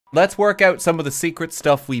Let's work out some of the secret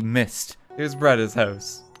stuff we missed. Here's Bretta's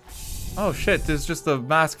house. Oh shit, there's just a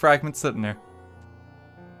mask fragment sitting there.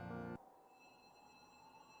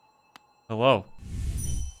 Hello.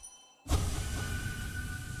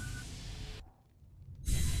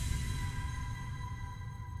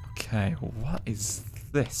 Okay, what is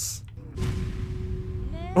this?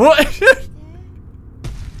 What?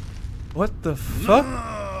 What the fuck?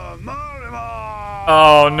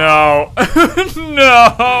 Oh no.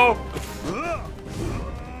 No!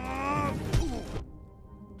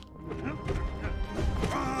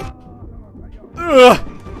 Ugh.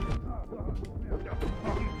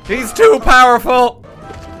 He's too powerful!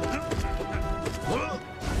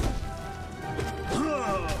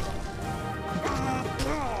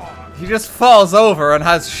 He just falls over and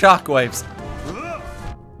has shockwaves.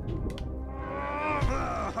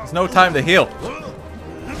 There's no time to heal.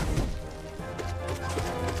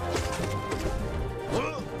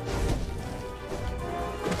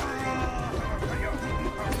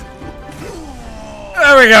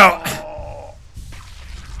 There we go!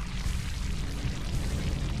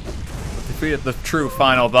 Defeated the true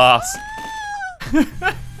final boss.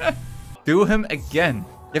 Do him again.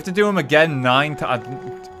 You have to do him again 9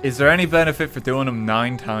 times. Is there any benefit for doing him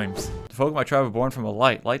 9 times? The folk of my tribe were born from a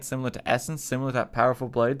light. Light similar to essence, similar to that powerful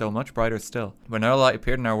blade, though much brighter still. When another light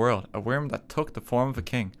appeared in our world, a worm that took the form of a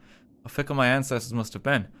king. How fickle my ancestors must have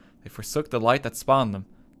been. They forsook the light that spawned them,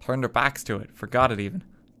 turned their backs to it, forgot it even.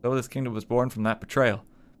 Though this kingdom was born from that betrayal.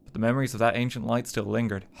 But the memories of that ancient light still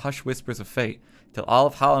lingered, hushed whispers of fate, till all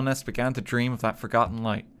of Hallownest began to dream of that forgotten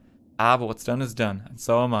light. Ah, but what's done is done, and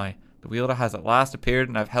so am I. The wielder has at last appeared,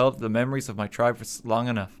 and I've held the memories of my tribe for long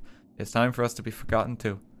enough. It's time for us to be forgotten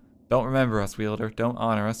too. Don't remember us, wielder. Don't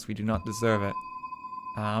honor us. We do not deserve it.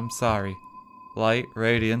 I'm sorry. Light,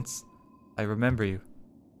 radiance. I remember you.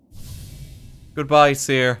 Goodbye,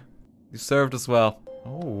 seer. You served us well.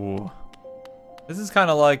 Oh. This is kind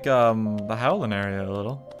of like the Howling area a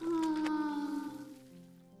little.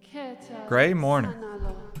 Grey morning.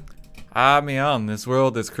 Ah, Mian, this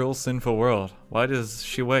world, this cruel, sinful world. Why does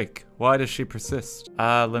she wake? Why does she persist?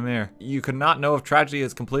 Ah, Lemire, you could not know of tragedy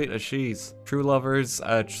as complete as she's. True lovers,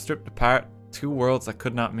 stripped apart, 2 worlds that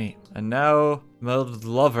could not meet. And now, melted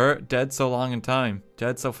lover, dead so long in time,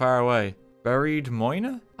 dead so far away. Buried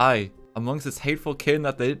Moina? Aye, amongst this hateful kin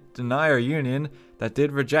that did deny our union, that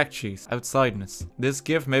did reject she's outsideness. This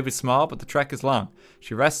gift may be small, but the trek is long.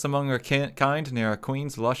 She rests among her kind near our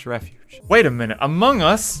queen's lush refuge. Wait a minute, among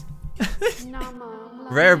us?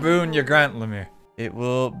 Rare boon you grant, Lemire. It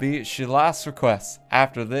will be she last request.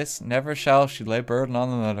 After this, never shall she lay burden on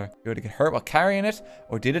another. You were to get hurt while carrying it,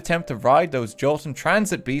 or did attempt to ride those jolting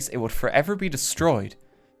transit beasts, it would forever be destroyed.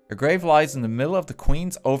 Your grave lies in the middle of the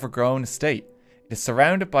queen's overgrown estate. It is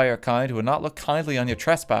surrounded by her kind who will not look kindly on your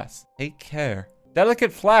trespass. Take care.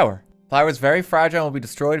 Delicate flower. Flower is very fragile and will be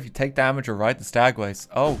destroyed if you take damage or ride the stagways.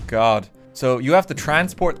 Oh god. So you have to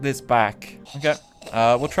transport this back. Okay.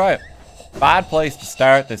 We'll try it. Bad place to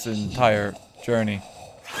start this entire journey.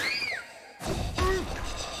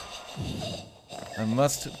 I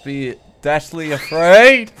must be deathly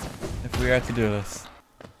afraid if we are to do this.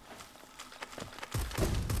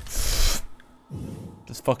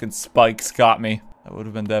 This fucking spikes got me. That would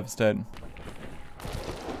have been devastating.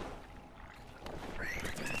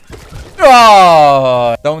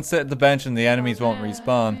 Oh! Don't sit at the bench and the enemies won't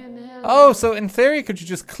respawn. Oh, so in theory, could you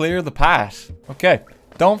just clear the path? Okay.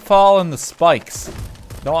 Don't fall in the spikes.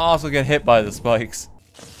 Don't also get hit by the spikes.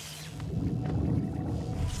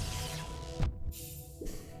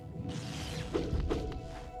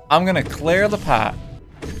 I'm gonna clear the path.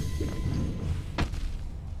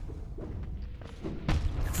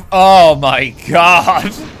 Oh my god!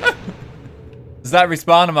 Does that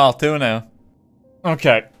respawn them all too now?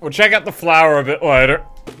 Okay, we'll check out the flower a bit later.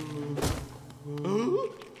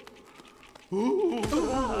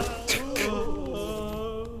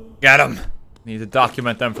 Get him! Need to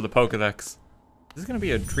document them for the Pokedex. Is this gonna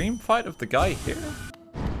be a dream fight of the guy here?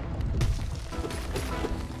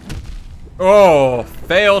 Oh,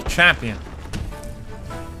 failed champion.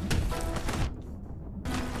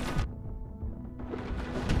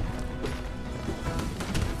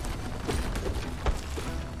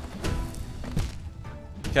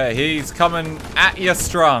 Okay, he's coming at you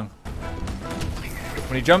strong.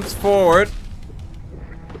 When he jumps forward,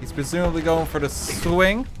 he's presumably going for the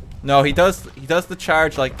swing. No, he does the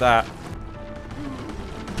charge like that.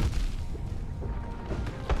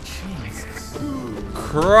 Jesus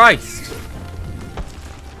Christ.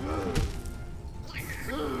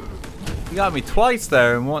 He got me twice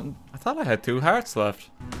there and one. I thought I had 2 hearts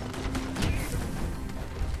left.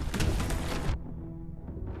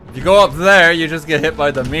 If you go up there, you just get hit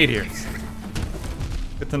by the meteors.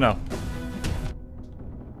 Good to know.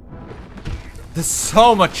 There's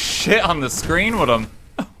so much shit on the screen with him.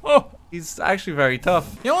 Oh, he's actually very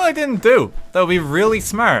tough. You know what I didn't do? That would be really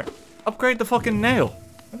smart. Upgrade the fucking nail.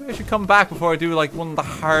 Maybe I should come back before I do like one of the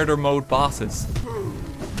harder mode bosses.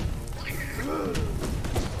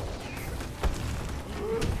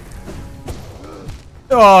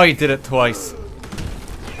 Oh, he did it twice.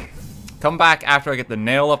 Come back after I get the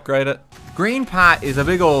nail upgraded. Green Pat is a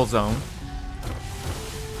big old zone.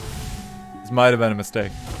 This might have been a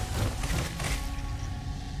mistake.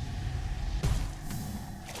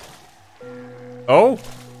 Oh.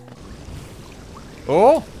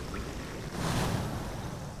 Oh.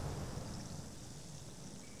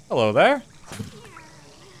 Hello there.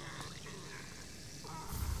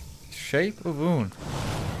 Shape of wound.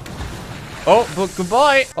 Oh, but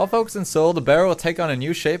goodbye! While focused in soul, the bearer will take on a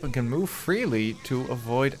new shape and can move freely to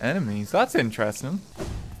avoid enemies. That's interesting.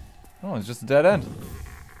 Oh, it's just a dead end.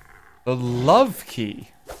 The love key.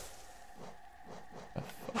 The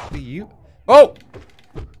fuck are you? Oh!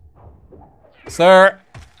 Sir!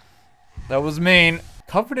 That was mean.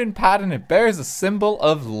 Covered in pattern, it bears a symbol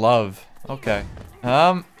of love. Okay.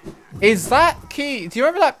 Is that key? Do you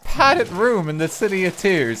remember that padded room in the City of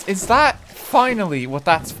Tears? Is that finally what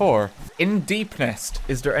that's for? In Deep Nest,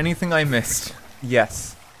 is there anything I missed?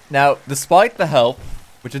 Yes. Now, despite the help,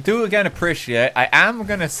 which I do again appreciate, I am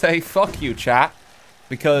gonna say fuck you, chat,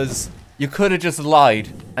 because you could have just lied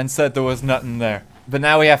and said there was nothing there. But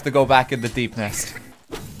now we have to go back in the Deep Nest.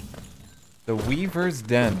 The Weaver's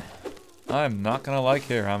Den. I'm not gonna like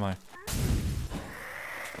here, am I?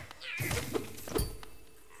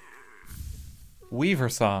 Weaver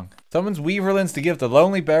song. Summons Weaverlings to give the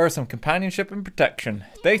lonely bearer some companionship and protection.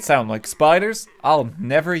 They sound like spiders. I'll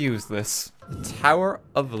never use this. The Tower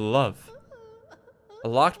of Love. A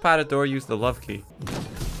locked padded door used the love key.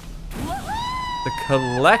 The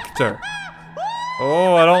Collector.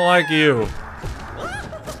 Oh, I don't like you.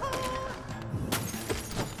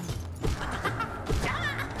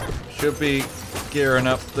 Should be gearing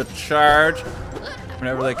up the charge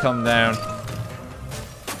whenever they come down.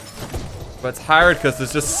 But it's hard because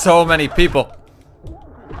there's just so many people.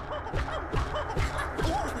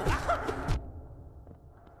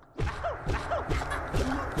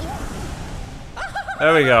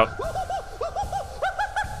 There we go.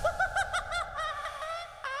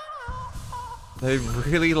 They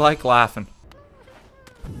really like laughing.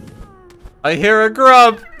 I hear a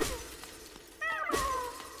grub.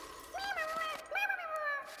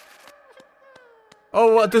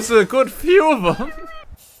 Oh, what? There's a good few of them.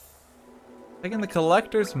 Taking the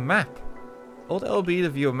Collector's map. Hold LB to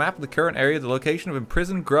view a map of the current area. The location of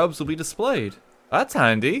imprisoned grubs will be displayed. That's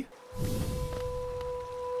handy.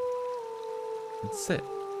 And sit.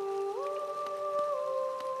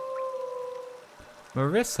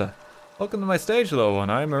 Marissa. Welcome to my stage, little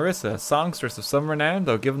one. I am Marissa, a songstress of some renown,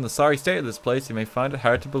 though given the sorry state of this place, you may find it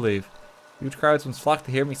hard to believe. Huge crowds once flocked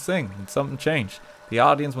to hear me sing, and something changed. The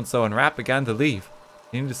audience, when so enwrapped, began to leave.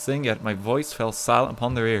 I needed to sing, yet my voice fell silent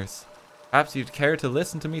upon their ears. Perhaps you'd care to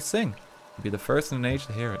listen to me sing. You'd be the first in an age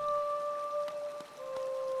to hear it.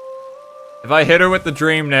 If I hit her with the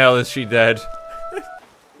dream nail, is she dead?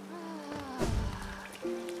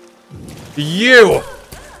 You!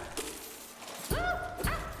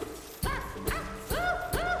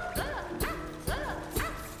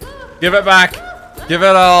 Give it back! Give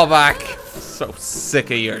it all back! So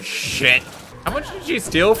sick of your shit. How much did you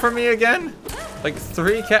steal from me again? Like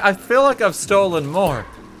 3K? I feel like I've stolen more.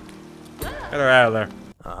 Get her out of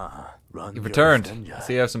there. You've returned. I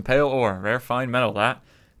see you have some pale ore. Rare fine metal, that.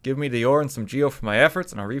 Give me the ore and some geo for my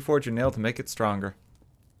efforts, and I'll reforge your nail to make it stronger.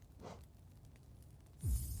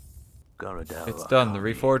 It's done. The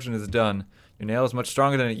reforging is done. Your nail is much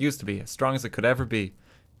stronger than it used to be, as strong as it could ever be.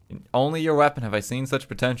 In only your weapon have I seen such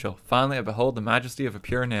potential. Finally, I behold the majesty of a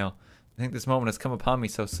pure nail. I think this moment has come upon me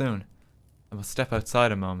so soon. I must step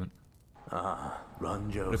outside a moment.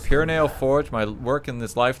 With a pure nail forged, my work in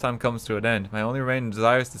this lifetime comes to an end. My only remaining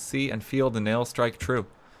desire is to see and feel the nail strike true.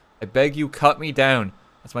 I beg you, cut me down.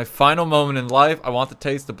 As my final moment in life, I want to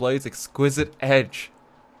taste the blade's exquisite edge.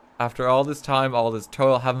 After all this time, all this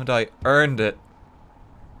toil, haven't I earned it?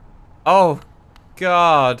 Oh,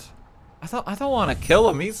 God. I don't want to kill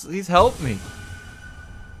him. He's helped me.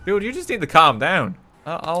 Dude, you just need to calm down.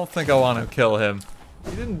 I don't think I want to kill him.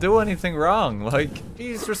 He didn't do anything wrong. Like,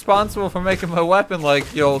 he's responsible for making my weapon,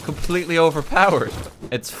 like, yo, completely overpowered.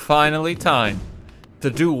 It's finally time to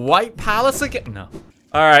do White Palace again. No.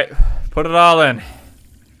 Alright, put it all in.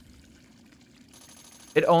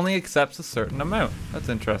 It only accepts a certain amount. That's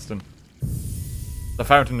interesting. The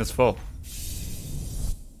fountain is full.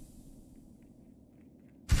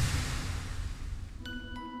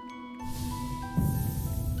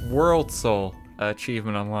 World Soul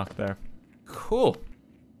achievement unlocked there. Cool.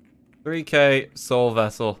 3k soul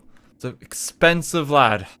vessel. It's an expensive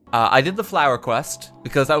lad. I did the flower quest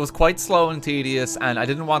because that was quite slow and tedious, and I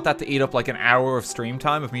didn't want that to eat up like an hour of stream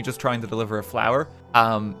time of me just trying to deliver a flower.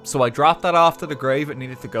 So I dropped that off to the grave it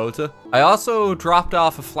needed to go to. I also dropped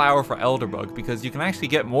off a flower for Elderbug because you can actually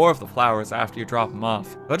get more of the flowers after you drop them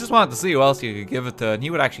off. I just wanted to see who else you could give it to, and he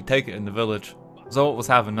would actually take it in the village. Zolt was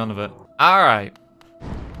having none of it. All right.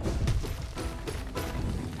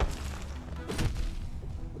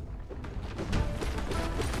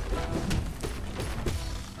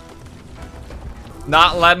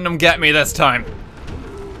 Not letting them get me this time.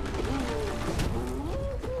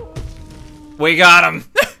 We got him.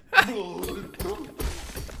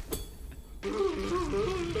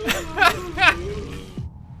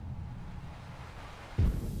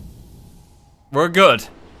 We're good.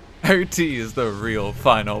 RT is the real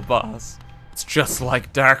final boss. It's just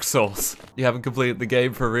like Dark Souls. You haven't completed the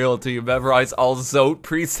game for real till you memorize all Zote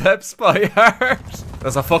precepts by heart.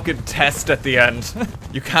 There's a fucking test at the end.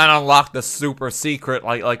 You can't unlock the super secret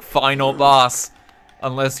like final boss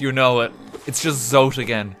unless you know it. It's just Zote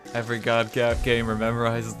again. Every god gamer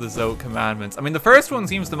memorizes the Zote commandments. I mean, the first one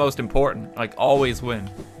seems the most important. Like, always win.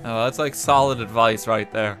 Oh, that's like solid advice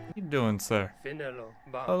right there. What are you doing, sir?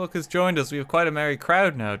 Oh, look who's joined us. We have quite a merry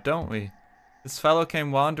crowd now, don't we? This fellow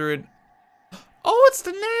came wandering... Oh, it's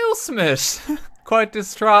the nailsmith! Quite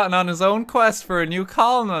distraught and on his own quest for a new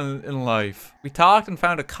calling in life. We talked and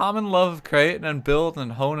found a common love of creating and building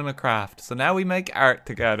and honing a craft. So now we make art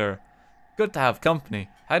together. Good to have company.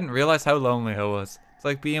 I hadn't realized how lonely I was. It's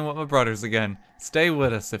like being with my brothers again. Stay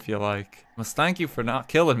with us if you like. Must thank you for not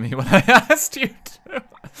killing me when I asked you to.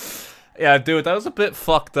 Yeah, dude, that was a bit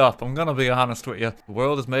fucked up. I'm gonna be honest with you. The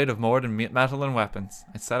world is made of more than metal and weapons.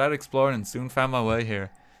 I set out exploring and soon found my way here.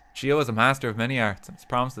 Gio is a master of many arts and has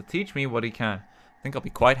promised to teach me what he can. I think I'll be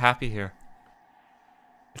quite happy here.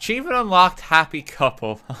 Achievement unlocked, happy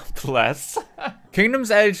couple. Bless.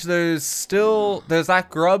 Kingdom's Edge, there's that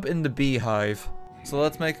grub in the beehive. So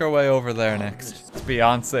let's make our way over there next. It's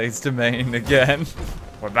Beyonce's domain again.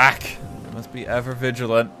 We're back. Must be ever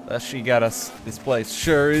vigilant lest she get us. This place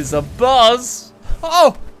sure is a buzz.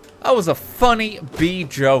 Oh, that was a funny bee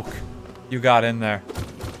joke you got in there.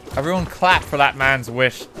 Everyone clap for that man's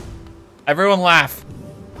wit. Everyone laugh.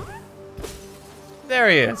 There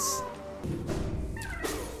he is.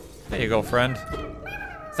 There you go, friend.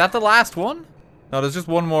 Is that the last one? No, there's just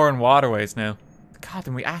one more in Waterways now. God,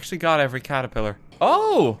 then we actually got every caterpillar.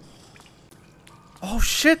 Oh! Oh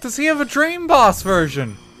shit, does he have a Dream Boss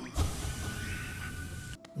version?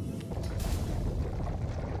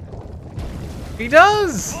 He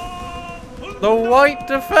does! The White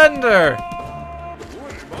Defender!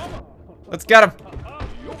 Let's get him!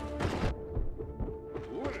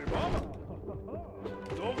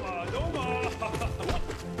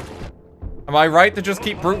 Am I right to just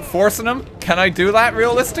keep brute forcing him? Can I do that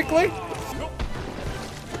realistically?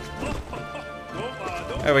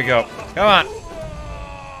 There we go. Come on.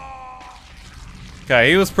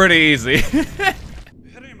 Okay, he was pretty easy.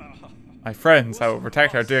 My friends, I will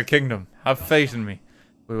protect our dear kingdom. Have faith in me.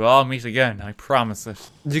 We will all meet again, I promise it.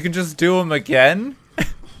 You can just do him again?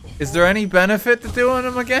 Is there any benefit to doing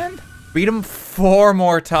him again? Beat him 4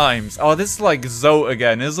 more times. Oh, this is like Zote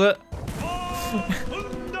again, is it?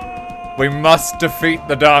 We must defeat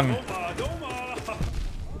the dung.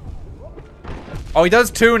 Oh, he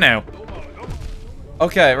does 2 now.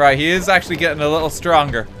 Okay, right, he is actually getting a little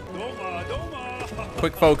stronger.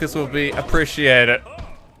 Quick focus will be appreciated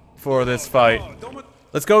for this fight.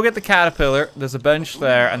 Let's go get the caterpillar. There's a bench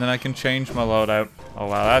there, and then I can change my loadout. Oh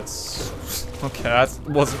wow, that's... Okay, that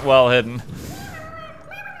wasn't well hidden.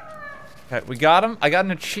 Okay, we got him. I got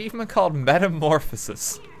an achievement called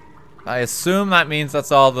Metamorphosis. I assume that means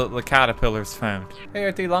that's all the caterpillars found. Hey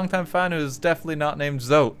RT, longtime fan who's definitely not named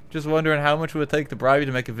Zote. Just wondering how much it would take to bribe you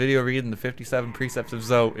to make a video reading the 57 precepts of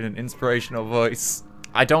Zote in an inspirational voice.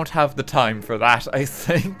 I don't have the time for that, I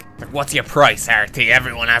think. What's your price, RT?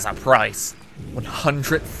 Everyone has a price.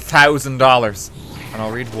 $100,000. And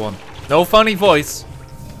I'll read one. No funny voice.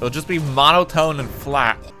 It'll just be monotone and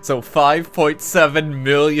flat. So $5.7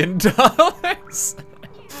 million.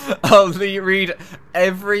 I'll read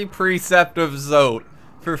every precept of Zote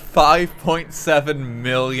for $5.7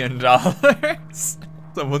 million.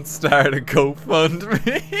 Someone start a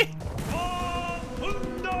GoFundMe.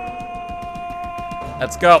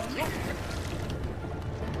 Let's go.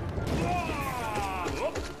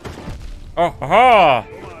 Oh, ha!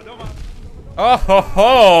 Oh ho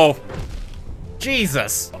ho!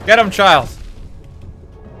 Jesus! Get him, child!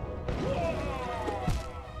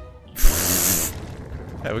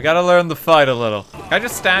 Yeah, we gotta learn the fight a little. Can I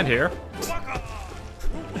just stand here?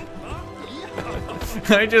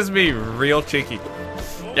 Can I just be real cheeky?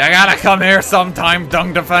 You gotta come here sometime,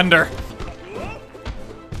 Dung Defender.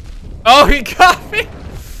 Oh, he got me!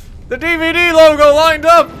 The DVD logo lined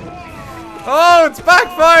up! Oh, it's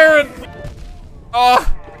backfiring! Oh!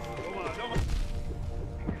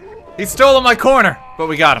 He stole in my corner, but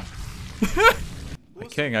we got him. My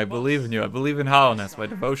king, I believe in you. I believe in hollowness. My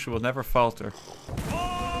devotion will never falter.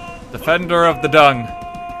 Defender of the dung.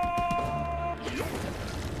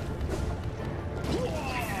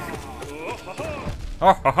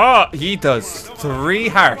 Oh, ha, ha. He does 3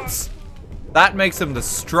 hearts. That makes him the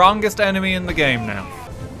strongest enemy in the game now.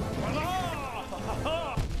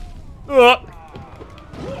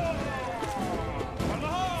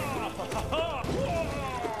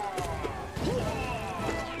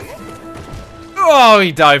 Oh,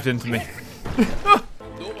 he dived into me.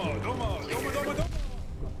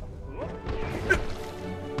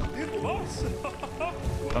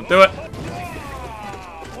 Don't do it.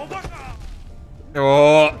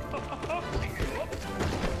 Oh.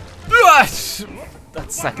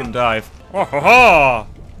 That second dive. Oh, ha, ha.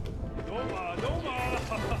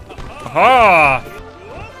 Ha.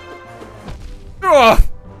 Oh.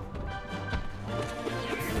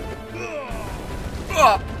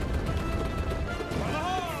 Oh.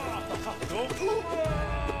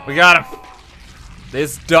 We got him.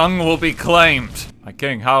 This dung will be claimed. My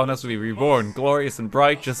king, hollowness will be reborn, glorious and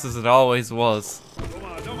bright, just as it always was.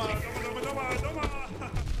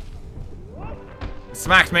 He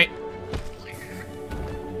smacked me.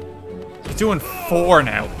 He's doing 4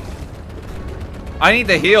 now. I need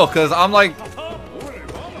to heal, because I'm like...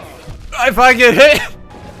 If I get hit!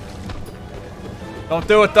 Don't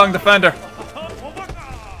do it, Dung Defender.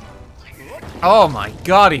 Oh my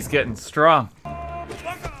god, he's getting strong.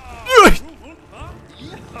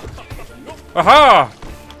 Aha!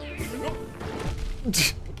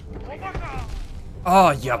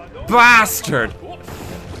 Oh, you bastard!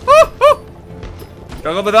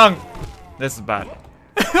 Juggle the dung. This is bad.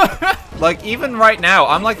 Like, even right now,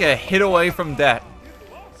 I'm like a hit away from death.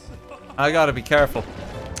 I gotta be careful.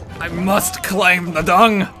 I must claim the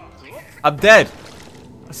dung! I'm dead.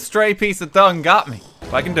 A stray piece of dung got me.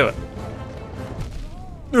 But I can do it.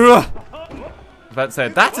 Ugh. About to say,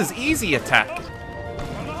 that's his easy attack.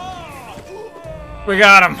 We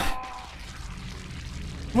got him.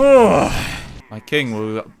 My king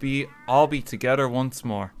will all be together once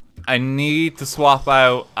more. I need to swap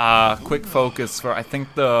out quick focus for I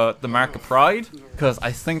think the Mark of Pride, because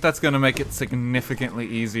I think that's gonna make it significantly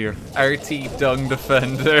easier. RT Dung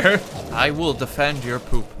Defender. I will defend your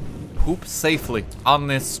poop. Poop safely on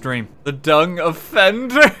this stream. The Dung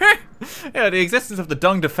Offender. Yeah, the existence of the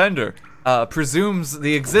Dung Defender presumes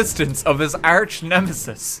the existence of his arch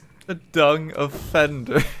nemesis. The Dung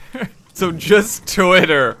Offender. So just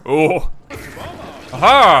Twitter. Oh.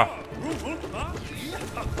 Aha!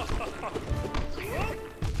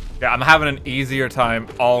 Yeah, I'm having an easier time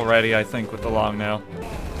already, I think, with the long nail.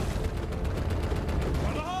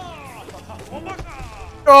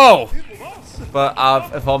 Oh! But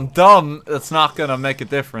if I'm dumb, it's not gonna make a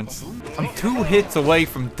difference. I'm 2 hits away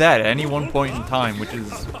from dead at any one point in time, which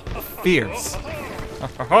is fierce.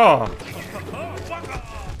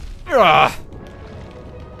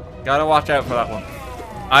 Gotta watch out for that one.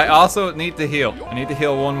 I also need to heal. I need to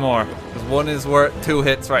heal 1 more, because 1 is worth 2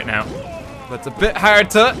 hits right now. But it's a bit hard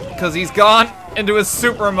to, because he's gone into his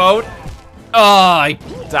super mode. Oh, I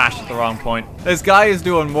dashed at the wrong point. This guy is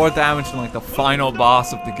doing more damage than like the final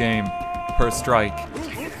boss of the game per strike.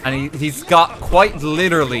 And he's got quite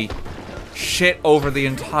literally shit over the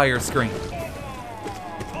entire screen.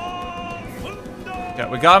 Yeah,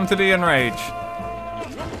 we got him to the enrage.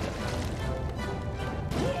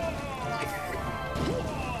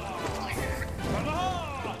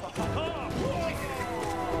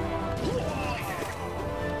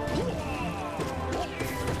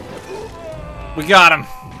 We got him.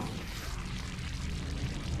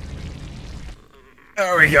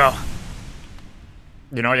 There we go.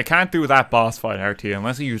 You know, you can't do that boss fight, RT,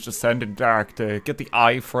 unless you use Descendant Dark to get the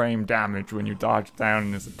iframe damage when you dodge down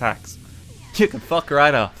in his attacks. You can fuck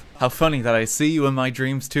right off. How funny that I see you in my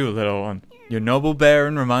dreams too, little one. Your noble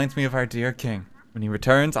Baron reminds me of our dear king. When he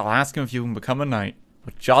returns, I'll ask him if you can become a knight.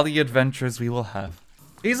 What jolly adventures we will have.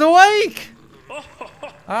 He's awake!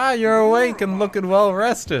 Ah, you're awake and looking well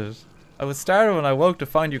rested. I was startled when I woke to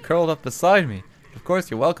find you curled up beside me. Of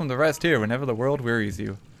course, you're welcome to rest here whenever the world wearies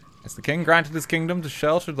you. As the king granted his kingdom to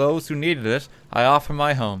shelter those who needed it, I offer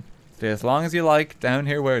my home. Stay as long as you like, down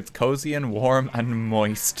here where it's cozy and warm and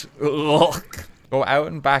moist. Ugh. Go out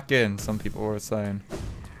and back in, some people were saying.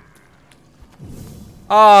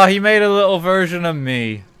 Oh, he made a little version of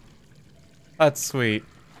me. That's sweet.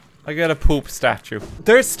 I get a poop statue.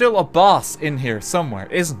 There's still a boss in here somewhere,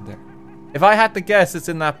 isn't there? If I had to guess, it's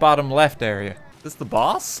in that bottom left area. Is this the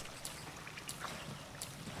boss?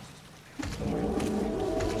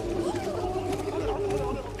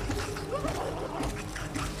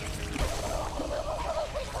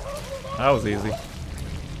 That was easy.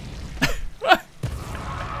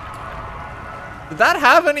 Did that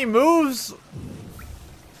have any moves?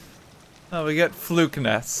 Oh, we get Fluke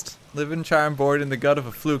Nest. Live in charm board in the gut of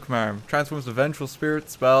a fluke marm. Transforms a vengeful spirit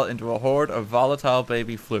spell into a horde of volatile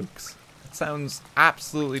baby flukes. It sounds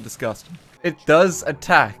absolutely disgusting. It does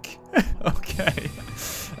attack. Okay.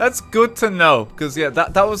 That's good to know, because yeah,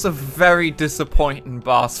 that was a very disappointing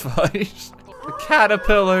boss fight. The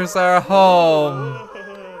caterpillars are home.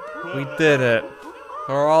 We did it.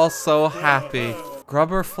 We're all so happy.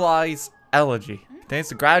 Grubberfly's Elegy. Contains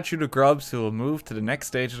the gratitude of grubs who will move to the next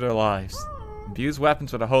stage of their lives. Imbues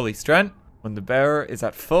weapons with a holy strength. When the bearer is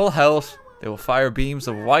at full health, they will fire beams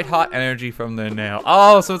of white-hot energy from their nail.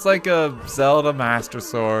 Oh, so it's like a Zelda Master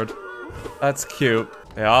Sword. That's cute.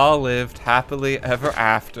 They all lived happily ever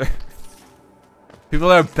after. People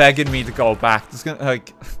are begging me to go back. Just gonna,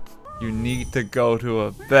 like, you need to go to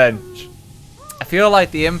a bench. I feel like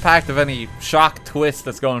the impact of any shock twist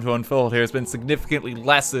that's going to unfold here has been significantly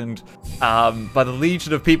lessened by the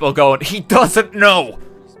legion of people going, he doesn't know,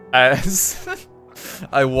 as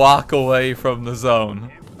I walk away from the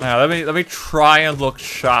zone. Now let me try and look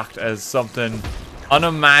shocked as something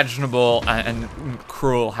unimaginable and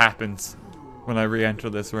cruel happens when I re-enter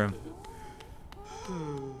this room.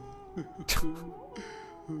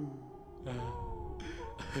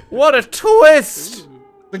 What a twist!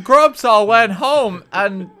 The grubs all went home,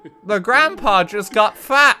 and the grandpa just got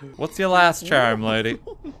fat. What's your last charm, lady?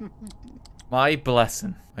 My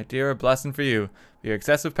blessing. My dear, a blessing for you. For your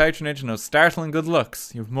excessive patronage and those startling good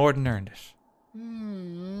looks, you've more than earned it.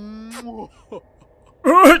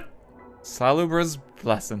 Salubra's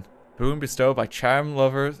blessing. Boon bestowed by charm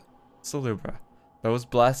lover Salubra. Those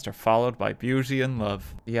blessed are followed by beauty and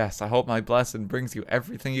love. Yes, I hope my blessing brings you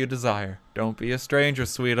everything you desire. Don't be a stranger,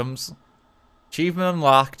 sweetums. Achievement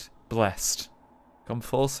unlocked, blessed. Come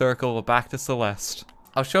full circle, we're back to Celeste.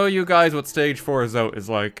 I'll show you guys what stage 4 Zote is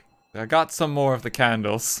like. I got some more of the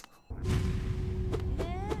candles.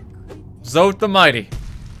 Zote the Mighty.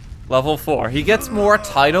 Level 4. He gets more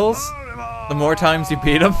titles the more times you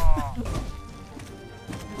beat him.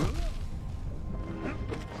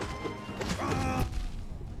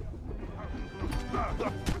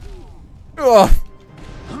 Ugh.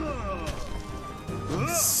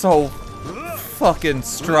 He's so fucking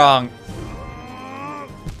strong.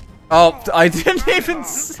 Oh, I didn't even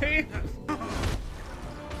see.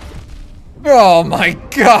 Oh my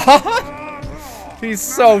god. He's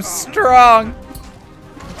so strong.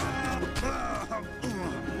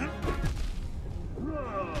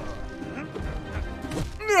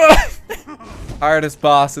 Hardest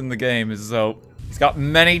boss in the game is Zote. He's got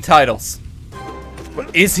many titles.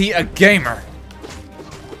 But is he a gamer?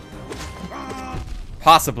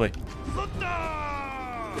 Possibly.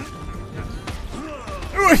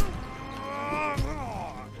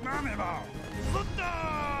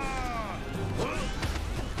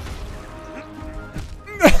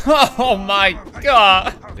 Oh my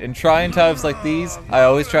god! In trying times like these, I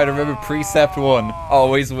always try to remember Precept 1.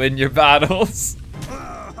 Always win your battles.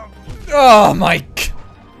 Oh my god!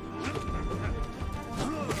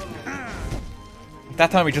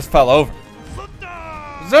 That time he just fell over.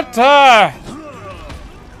 Zutta!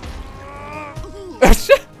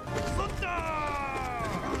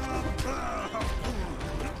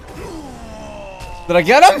 Did I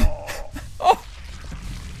get him? Oh.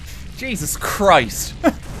 Jesus Christ.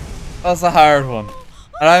 That's a hard one.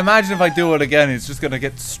 And I imagine if I do it again, he's just gonna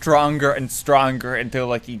get stronger and stronger until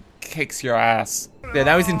like he kicks your ass. Yeah,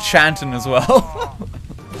 now he's enchanting as well.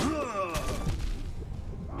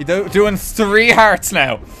 He's doing 3 hearts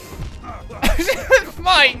now.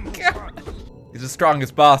 My god. He's the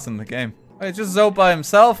strongest boss in the game. Oh, he's just Zote by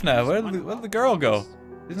himself now. Where'd the girl go?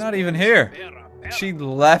 She's not even here. She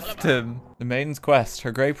left him. The maiden's quest.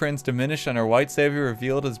 Her grey prince diminished and her white savior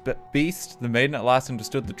revealed as beast. The maiden at last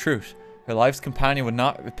understood the truth. Her life's companion would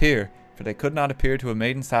not appear, for they could not appear to a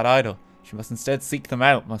maiden sat idle. She must instead seek them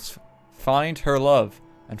out, must find her love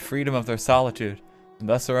and freedom of their solitude. And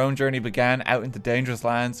thus her own journey began out into dangerous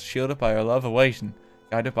lands, shielded by her love awaiting,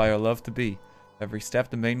 guided by her love to be. Every step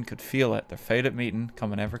the maiden could feel it, their fated meeting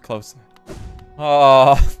coming ever closer.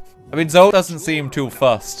 Oh, I mean, Zoe doesn't seem too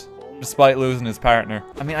fussed, despite losing his partner.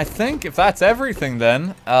 I mean, I think if that's everything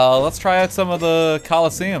then, let's try out some of the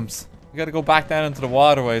Colosseums. We gotta go back down into the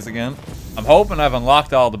waterways again. I'm hoping I've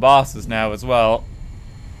unlocked all the bosses now as well.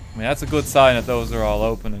 I mean, that's a good sign that those are all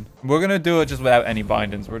opening. We're gonna do it just without any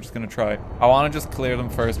bindings. We're just gonna try. I wanna just clear them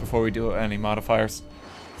first before we do any modifiers.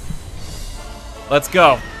 Let's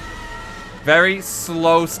go. Very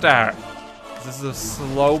slow start. This is a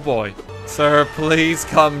slow boy. Sir, please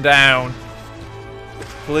come down.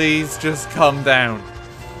 Please just come down.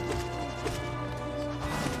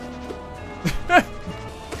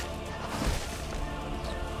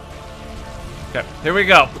 Okay, here we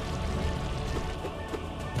go.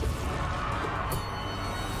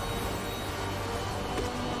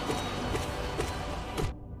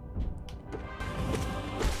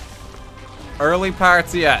 Early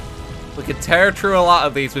parts yet. We can tear through a lot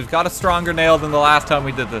of these. We've got a stronger nail than the last time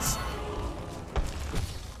we did this.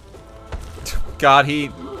 God,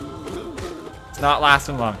 it's not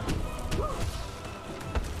lasting long.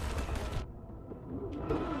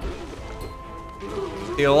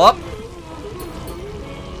 Heal up.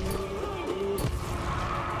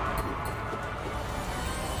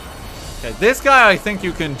 Okay, this guy I think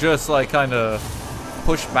you can just like kind of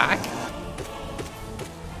push back.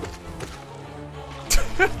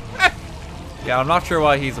 Yeah, I'm not sure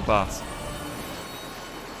why he's a boss.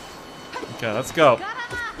 Okay, let's go.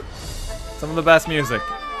 Some of the best music.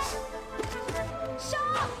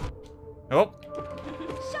 Oh.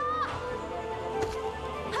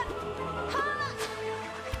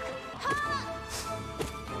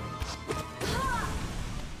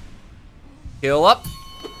 Heal up.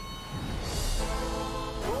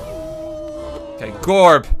 Okay,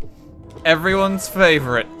 Gorb. Everyone's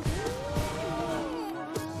favorite.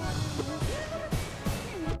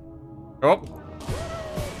 Oh.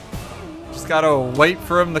 Just gotta wait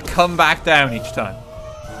for him to come back down each time.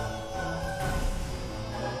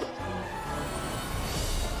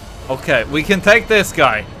 Okay, we can take this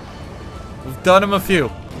guy. We've done him a few.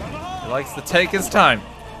 He likes to take his time.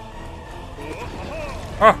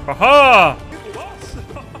 Ha ha ha!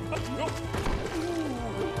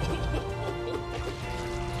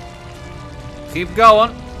 Keep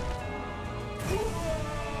going.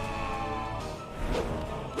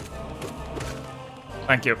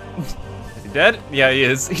 Thank you. Is he dead? Yeah, he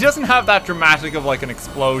is. He doesn't have that dramatic of like an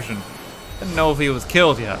explosion. Didn't know if he was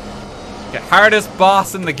killed yet. Okay, hardest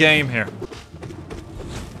boss in the game here.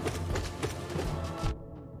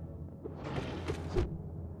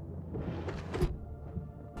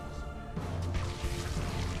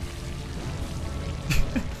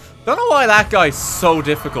 Don't know why that guy's so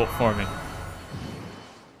difficult for me.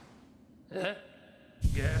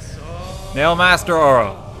 Nail Master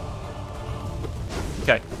Oro.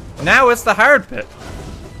 Okay, now it's the hard bit.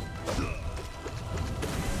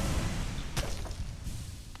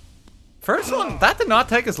 First one, that did not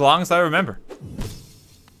take as long as I remember.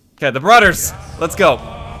 Okay, the brothers, let's go.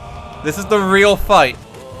 This is the real fight.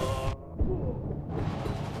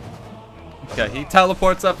 Okay, he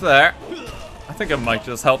teleports up there. I think it might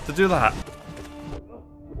just help to do that.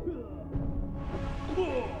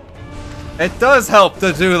 It does help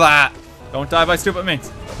to do that. Don't die by stupid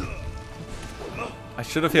means. I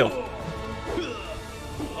should have healed.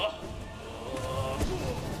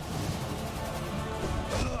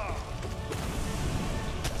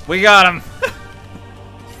 We got him.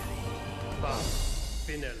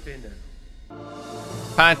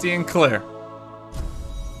 Panty clear.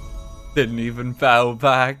 Didn't even bow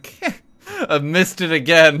back. I missed it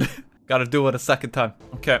again. Gotta do it a second time.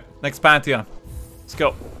 Okay, next Pantheon. Let's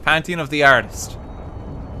go. Pantheon of the Artist.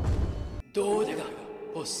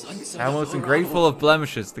 Thou most ungrateful of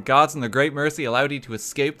blemishes, the gods in their great mercy allow thee to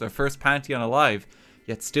escape their first Pantheon alive,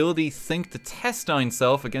 yet still thee think to test thine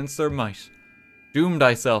self against their might. Doom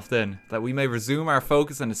thyself then, that we may resume our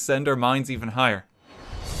focus and ascend our minds even higher.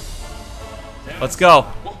 Let's go.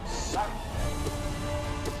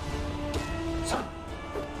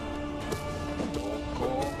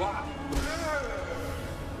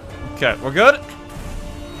 Okay, we're good.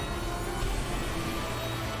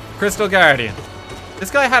 Crystal Guardian. This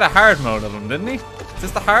guy had a hard mode of him, didn't he? Is this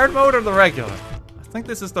the hard mode or the regular? I think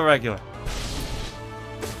this is the regular.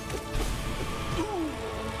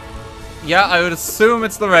 Yeah, I would assume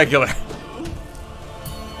it's the regular.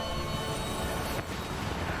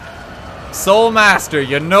 Soul Master,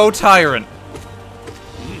 you're no tyrant.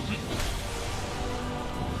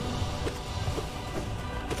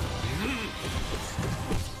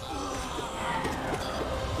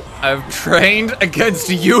 I've trained against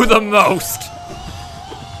you the most.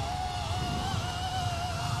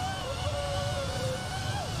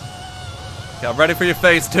 Okay, I'm ready for your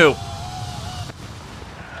phase 2.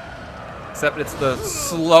 Except it's the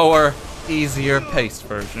slower, easier paced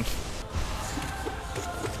version.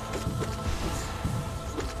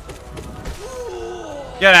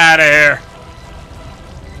 Get out of here!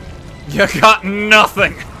 You got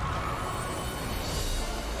nothing!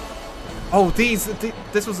 Oh,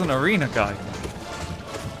 this was an arena guy.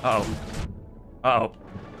 Uh-oh. Uh-oh.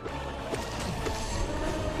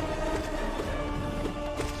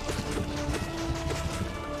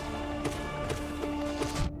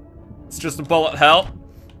 It's just a bullet hell.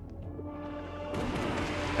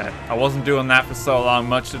 Okay, I wasn't doing that for so long,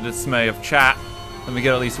 much to the dismay of chat. Let me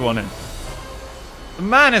get at least one in. The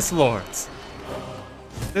Manus Lords.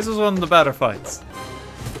 This was one of the better fights.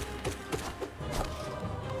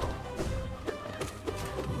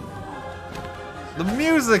 The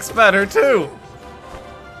music's better too.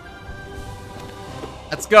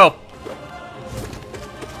 Let's go.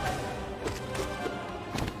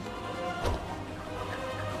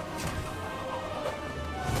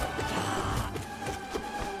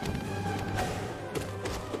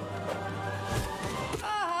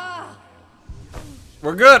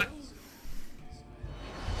 We're good.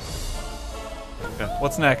 Okay,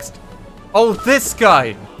 what's next? Oh, this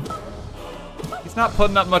guy. He's not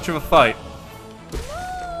putting up much of a fight.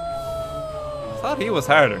 I thought he was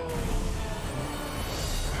harder.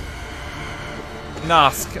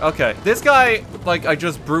 Nosk. Okay, this guy, like, I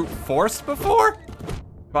just brute forced before,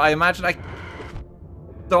 but I imagine I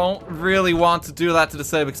don't really want to do that to the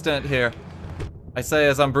same extent here. I say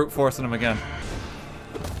as I'm brute forcing him again.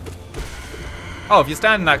 Oh, if you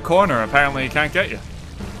stand in that corner, apparently he can't get you.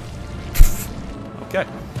 Okay.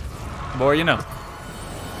 More you know.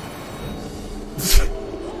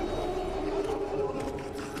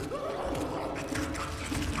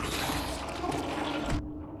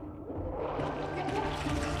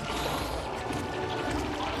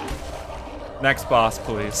 Next boss,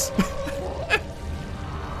 please.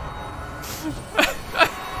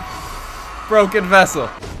 Broken vessel.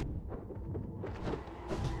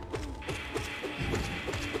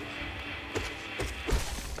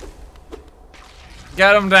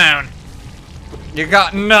 Get him down. You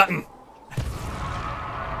got nothing.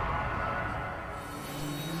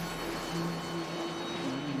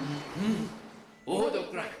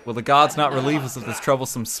 Will the gods not relieve us of this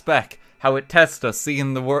troublesome speck? How it tests us,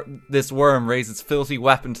 seeing this worm raise its filthy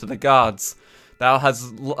weapon to the gods. Thou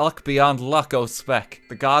hast luck beyond luck, O speck.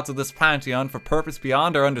 The gods of this pantheon, for purpose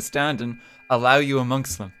beyond our understanding, allow you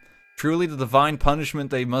amongst them. Truly the divine punishment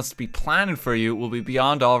they must be planning for you will be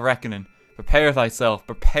beyond all reckoning. Prepare thyself,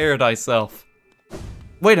 prepare thyself.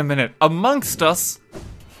 Wait a minute, amongst us?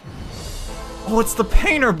 Oh, it's the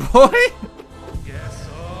painter boy? Yes.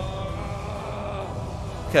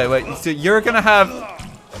 Okay, wait, so you're gonna have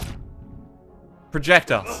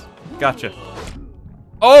projectiles. Gotcha.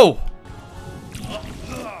 Oh!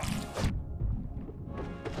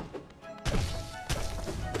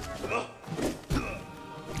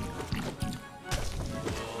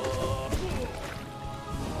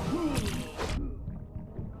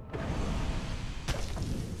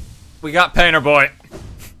 We got Painter Boy.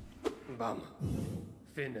 Bam.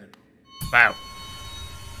 Finner. Wow.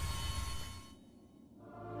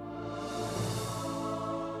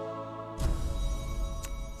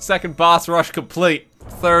 Second boss rush complete.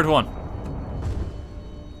 Third one.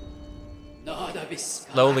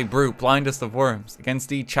 Lowly brute, blindest of worms, against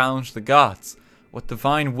thee challenge the gods. What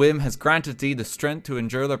divine whim has granted thee the strength to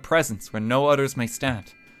endure their presence where no others may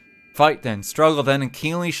stand? Fight then, struggle then, and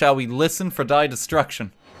keenly shall we listen for thy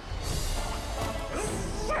destruction.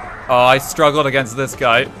 Oh, I struggled against this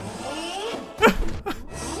guy.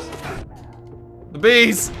 The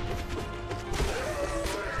bees!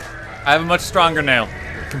 I have a much stronger nail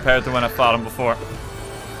compared to when I fought him before.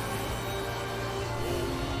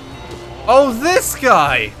 Oh, this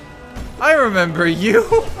guy! I remember you!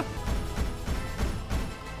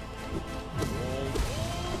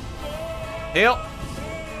 Heal!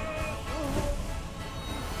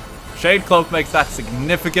 Shade Cloak makes that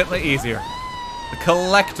significantly easier. The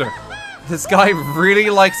Collector. This guy really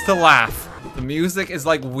likes to laugh. The music is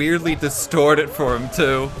like weirdly distorted for him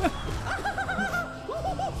too.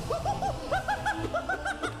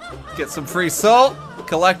 Get some free salt.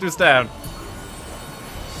 Collector's down.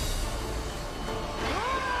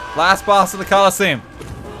 Last boss of the Colosseum.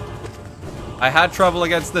 I had trouble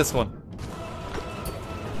against this one.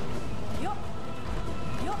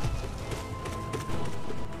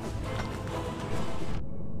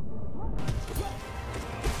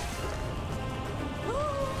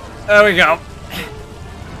 There we go.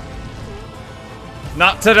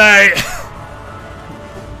 Not today.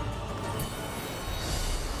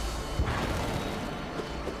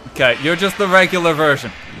 Okay, you're just the regular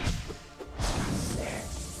version.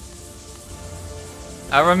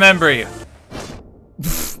 I remember you.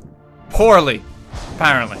 Poorly,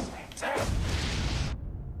 apparently.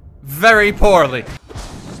 Very poorly.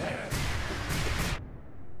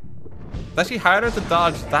 It's actually harder to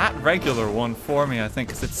dodge that regular one for me, I think,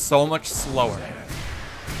 because it's so much slower.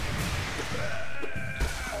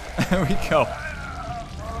 There we go.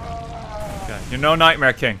 Okay, you're no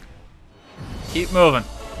Nightmare King. Keep moving.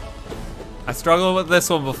 I struggled with this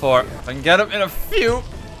one before. If I can get him in a few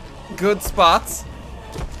good spots.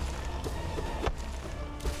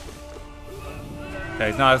 Okay,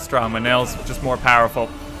 he's not as strong. My nail's just more powerful.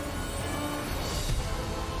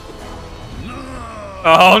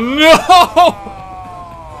 Oh no!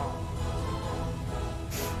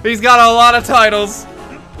 He's got a lot of titles.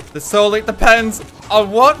 This solely depends on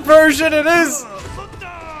what version it is.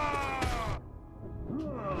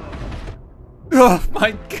 Oh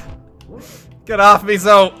my god. Get off me,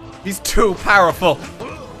 Zoe. He's too powerful.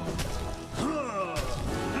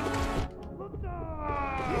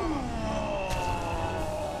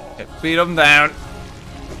 Okay, beat him down.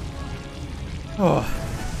 Oh.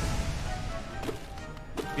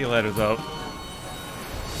 See you later, Zoe.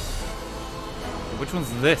 Which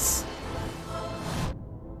one's this?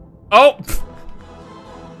 Oh!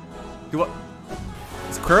 What?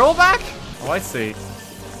 Is Quirrell back? Oh, I see.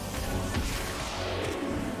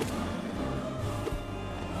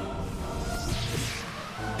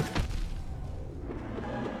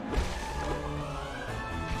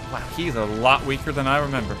 Wow, he's a lot weaker than I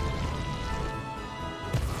remember.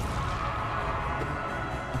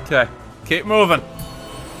 Okay, keep moving.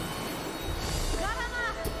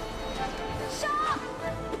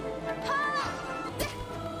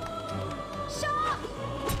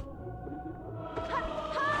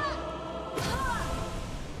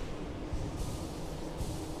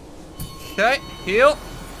 Okay, heal.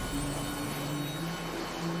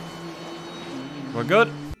 We're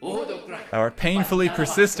good. Thou art painfully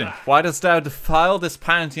persistent. Why dost thou defile this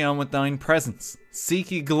pantheon with thine presence? Seek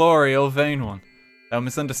ye glory, O vain one. Thou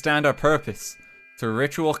misunderstand our purpose. Through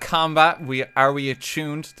ritual combat are we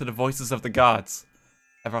attuned to the voices of the gods.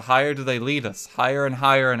 Ever higher do they lead us, higher and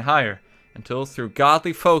higher and higher, until through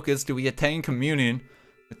godly focus do we attain communion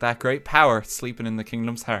with that great power sleeping in the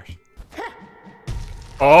kingdom's heart.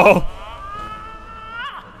 Oh!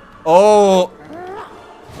 Oh!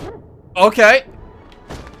 Okay.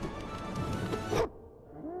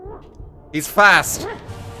 He's fast.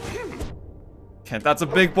 Okay, that's a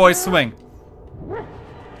big boy swing.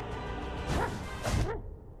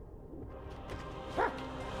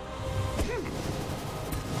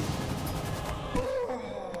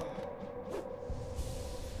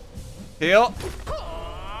 Heal.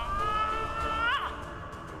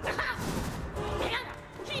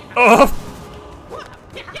 Oh!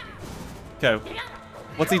 Okay,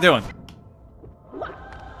 what's he doing?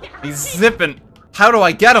 He's zipping. How do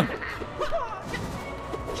I get him?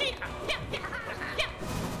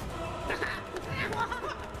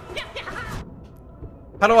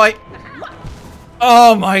 How do I?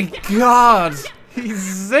 Oh my god! He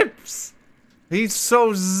zips! He's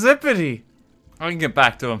so zippity! I can get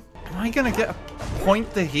back to him. Am I gonna get a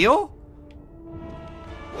point to heal?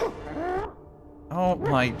 Oh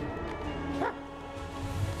my...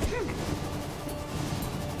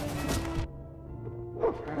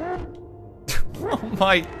 Oh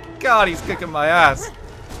my god, he's kicking my ass.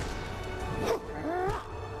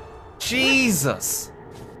 Jesus!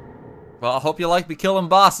 Well, I hope you like me killing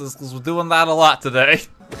bosses, because we're doing that a lot today.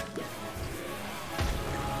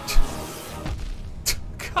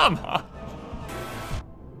 Come on.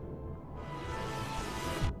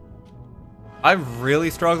 I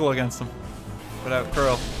really struggle against him without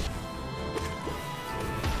Quirrell.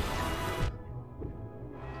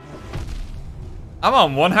 I'm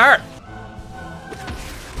on one heart.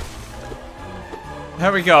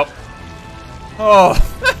 There we go. Oh.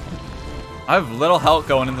 I have little health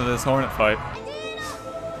going into this hornet fight.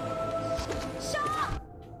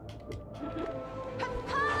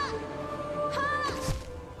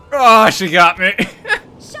 Oh, she got me.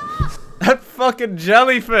 That fucking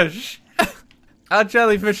jellyfish. That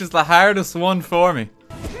jellyfish is the hardest one for me.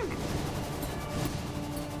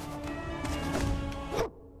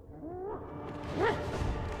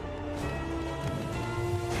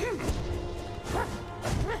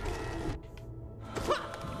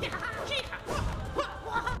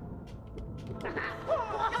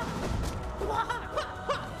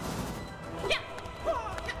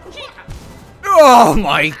 Oh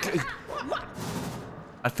my god.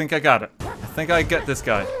 I think I got it. I think I get this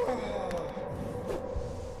guy.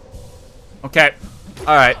 Okay.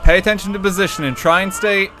 Alright, pay attention to positioning. Try and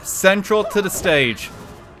stay central to the stage.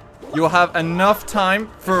 You will have enough time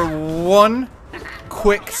for one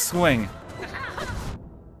quick swing.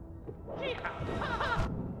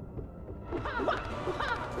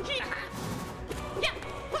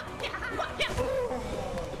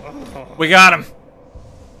 We got him.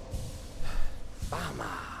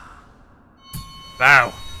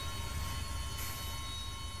 Wow.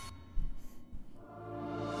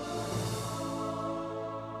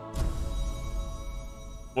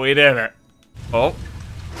 We did it. Oh.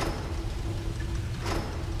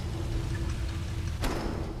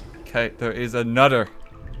 Okay, there is another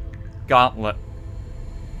gauntlet.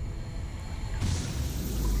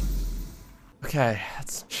 Okay,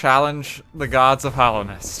 let's challenge the gods of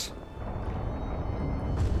Hallownest.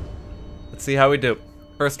 Let's see how we do.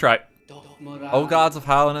 First try. O gods of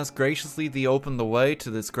Hallownest, graciously thee open the way to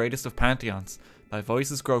this greatest of pantheons. Thy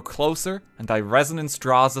voices grow closer, and thy resonance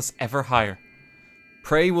draws us ever higher.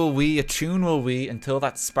 Pray will we, attune will we, until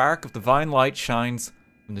that spark of divine light shines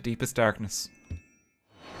from the deepest darkness.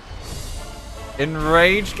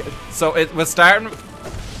 Enrage. So it was starting.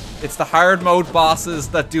 It's the hard mode bosses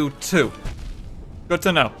that do 2. Good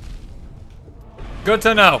to know. Good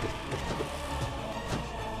to know.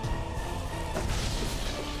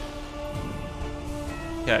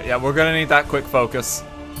 Yeah, we're gonna need that quick focus.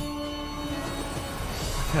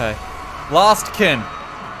 Okay. Lost Kin.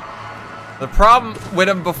 The problem with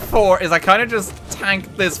him before is I kind of just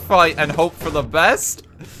tanked this fight and hoped for the best.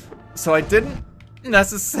 So I didn't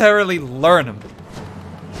necessarily learn him.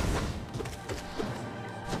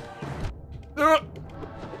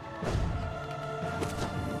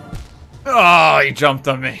 Oh, he jumped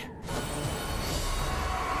on me.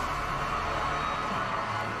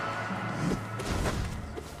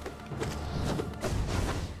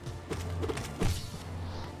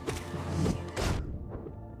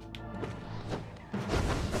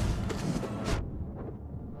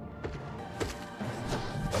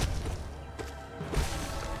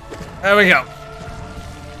 There we go.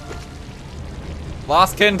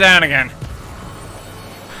 Lost Kin down again.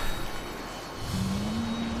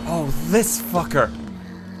 Oh, this fucker.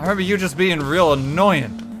 I remember you just being real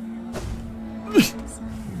annoying.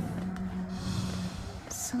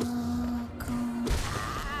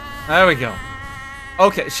 There we go.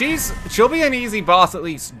 Okay, she'll be an easy boss at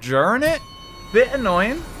least during it. Bit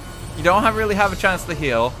annoying. You don't really have a chance to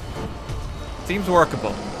heal. Seems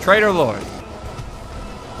workable. Traitor Lord.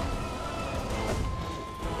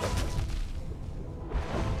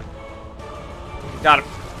 Got him.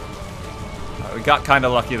 We got kind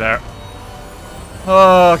of lucky there.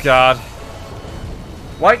 Oh, God.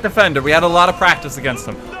 White Defender, we had a lot of practice against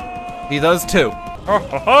him. He does too. Oh,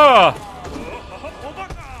 ho, ho.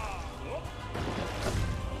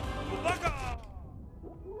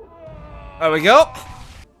 There we go.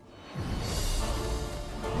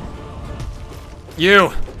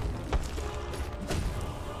 You.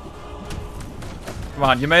 Come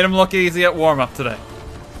on, you made him look easy at warm-up today.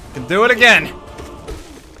 You can do it again.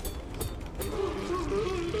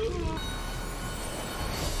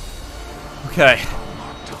 Okay.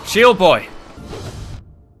 Shield boy.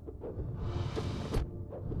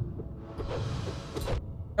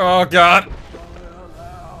 Oh, God.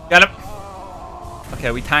 Get him.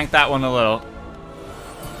 Okay, we tanked that one a little.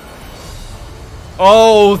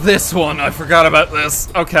 Oh, this one. I forgot about this.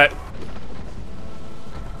 Okay.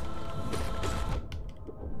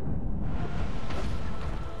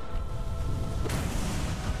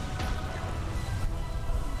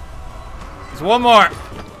 There's one more.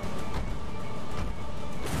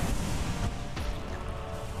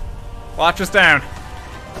 Watch us down.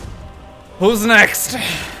 Who's next?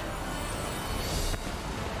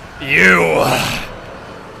 You.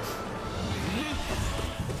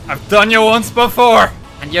 I've done you once before,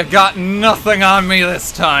 and you got nothing on me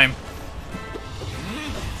this time.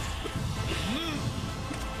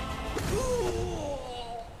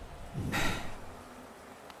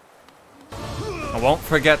 I won't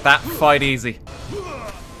forget that fight easy.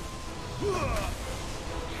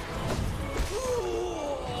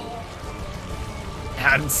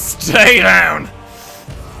 And stay down!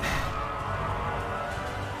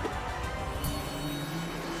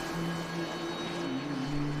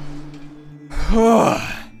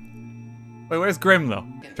 Wait, where's Grim though?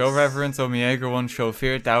 Show reverence, O Meager one, show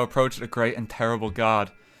fear, thou approach the great and terrible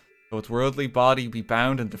god. Though its worldly body be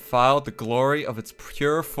bound and defiled, the glory of its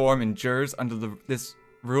pure form endures under this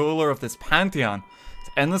ruler of this pantheon.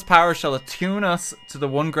 Its endless power shall attune us to the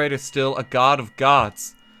one greater still, a god of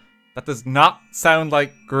gods. That does not sound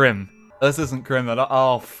like Grim. This isn't Grim at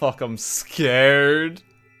all. Oh, fuck, I'm scared.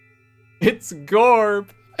 It's Gorb.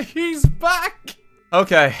 He's back.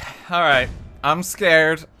 Okay, all right. I'm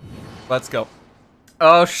scared. Let's go.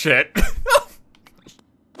 Oh shit.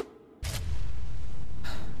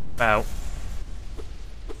 Ow.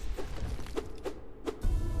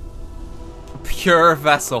 Pure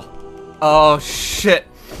vessel. Oh shit.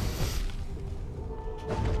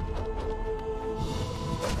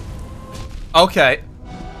 Okay.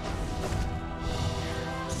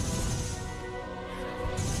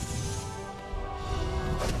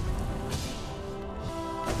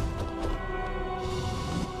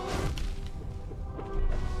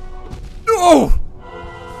 Oh!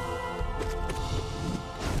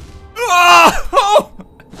 Oh!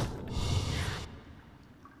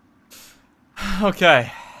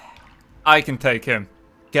 Okay. I can take him.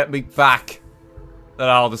 Get me back. Then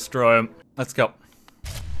I'll destroy him. Let's go.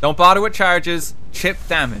 Don't bother with charges. Chip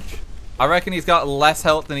damage. I reckon he's got less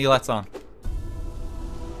health than he lets on.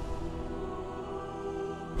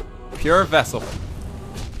 Pure vessel.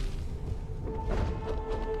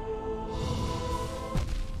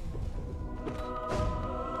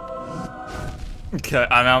 Okay,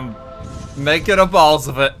 and I'm making a balls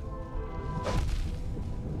of it.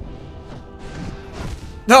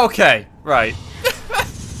 Okay, right.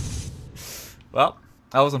 Well,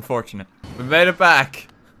 that was unfortunate. We made it back.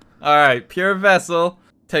 Alright, pure vessel.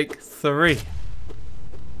 Take 3.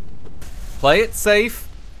 Play it safe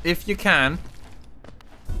if you can.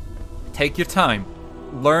 Take your time.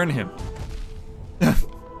 Learn him.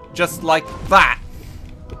 Just like that.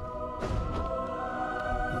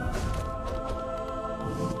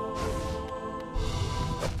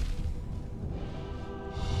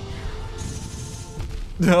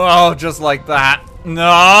 Oh, just like that.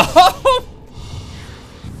 No!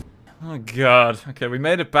 Oh god. Okay, we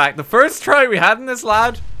made it back. The first try we had in this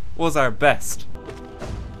lad was our best.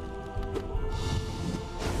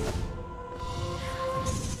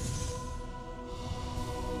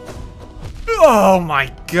 Oh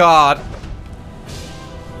my god.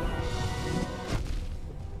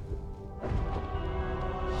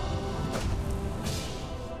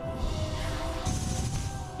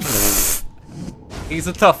 He's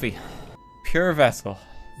a toughie. Pure vessel.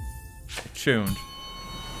 Tuned.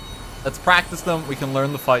 Let's practice them. We can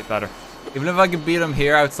learn the fight better. Even if I can beat him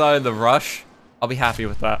here outside the rush, I'll be happy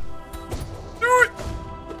with that.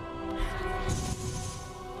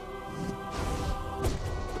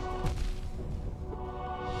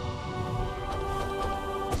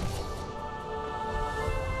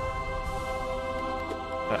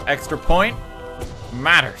 The extra point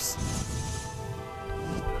matters.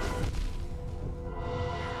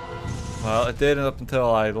 Well, it did up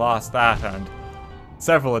until I lost that and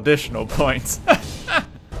several additional points.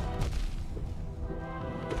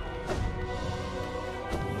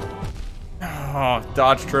 Oh,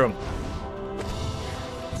 dodge through him.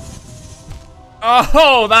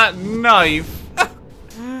 Oh, that knife.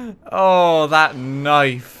 Oh, that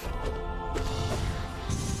knife.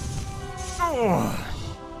 Oh.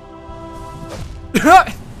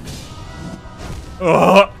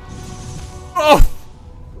 Oh. Oh.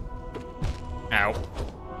 Ow.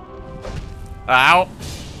 Ow.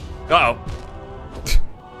 Uh-oh.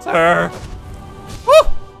 Sir. Woo!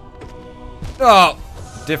 Oh.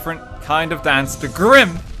 Different kind of dance to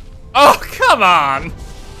Grim. Oh, come on.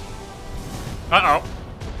 Uh-oh.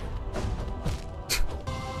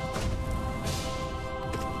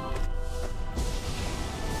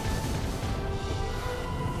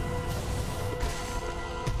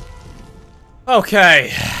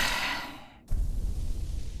 Okay.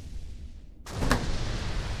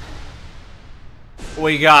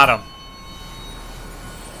 We got him.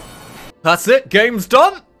 That's it. Game's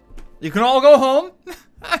done. You can all go home.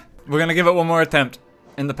 We're gonna give it one more attempt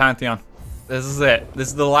in the Pantheon. This is it. This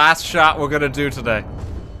is the last shot we're gonna do today.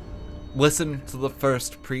 Listen to the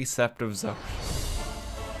first precept of Zosh.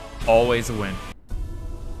 Always a win.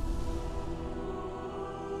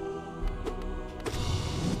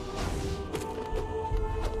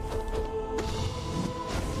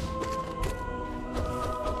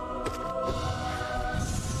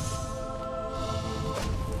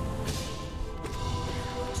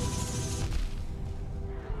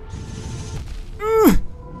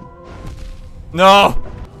 No!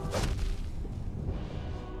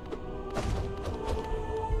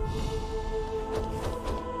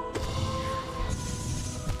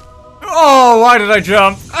 Oh, why did I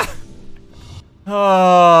jump?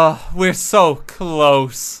 Oh, we're so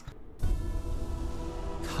close.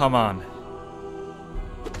 Come on.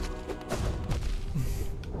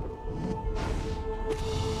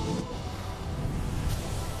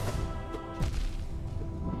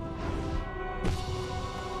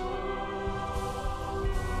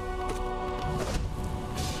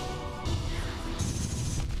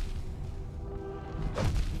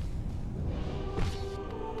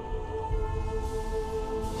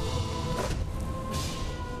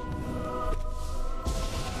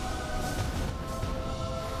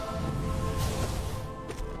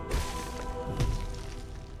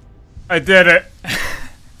 I did it.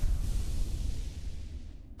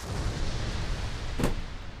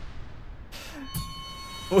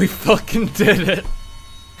 We fucking did it.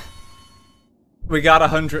 We got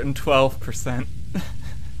 112%.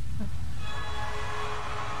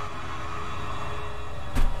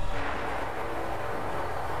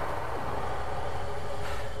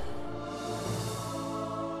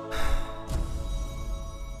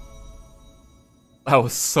 That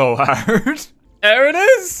was so hard. There it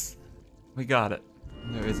is! We got it.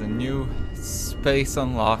 There is a new space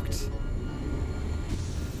unlocked.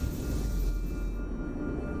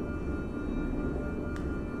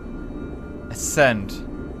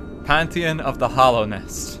 Ascend. Pantheon of the Hollow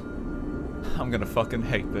Nest. I'm gonna fucking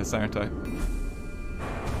hate this, aren't I?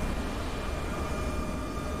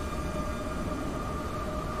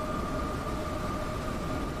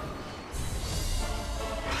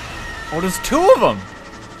 Oh, there's two of them!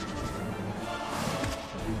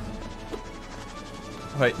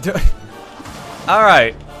 Wait,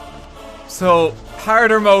 alright. So,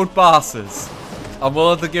 harder mode bosses. I'm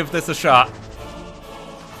willing to give this a shot.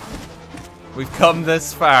 We've come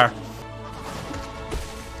this far.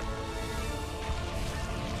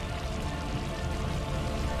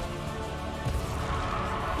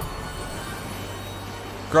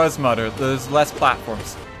 Gruzmother, there's less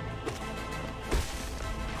platforms.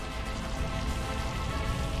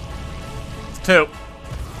 It's two.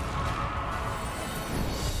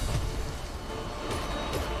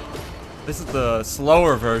 This is the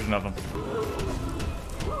slower version of them.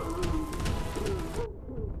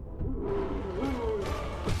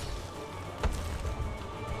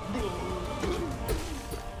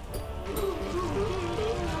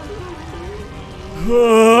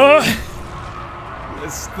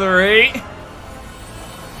 It's three.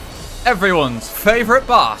 Everyone's favorite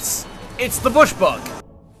boss. It's the bush bug.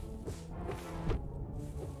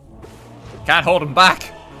 Can't hold him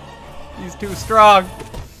back. He's too strong.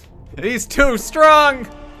 He's too strong.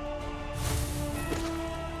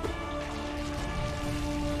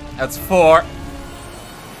 That's four.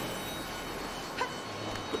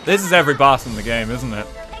 This is every boss in the game, isn't it?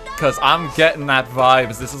 Because I'm getting that vibe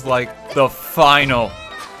as this is like the final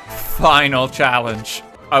challenge.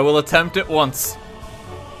 I will attempt it once.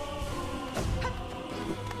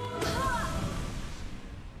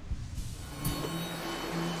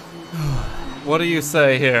 What do you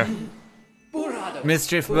say here?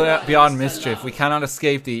 Mischief beyond mischief. We cannot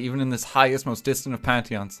escape thee, even in this highest, most distant of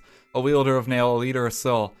pantheons. A wielder of nail, a leader of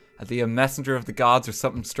soul. At thee a messenger of the gods or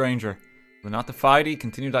something stranger. Will not defy thee,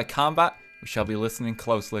 continue thy combat. We shall be listening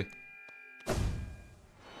closely.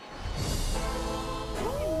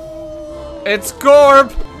 It's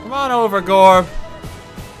Gorb! Come on over, Gorb.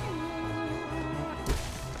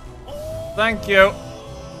 Thank you.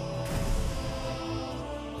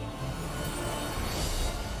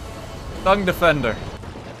 Tongue Defender.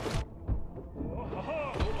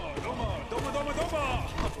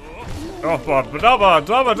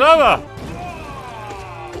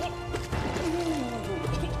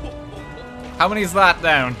 How many is that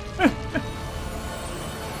down?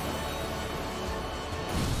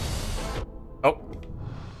 Oh,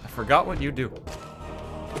 I forgot what you do.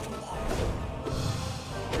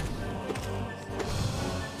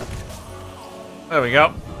 There we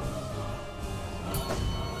go.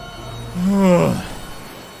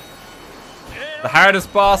 The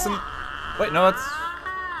hardest boss in... Wait, no, it's...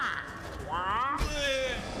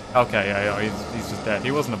 Okay, yeah, he's just dead.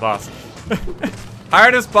 He wasn't a boss.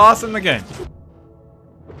 Hardest boss in the game.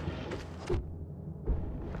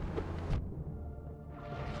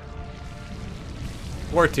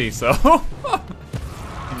 Poor Tiso.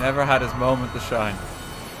 He never had his moment to shine.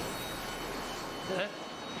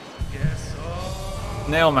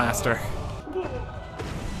 Nail Master.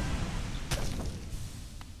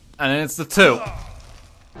 And then it's the two.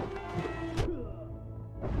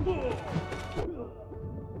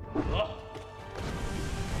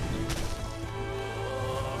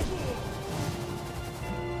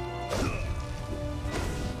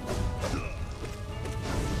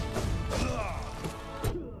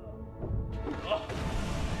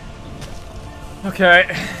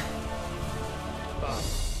 Okay.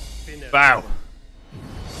 Bow.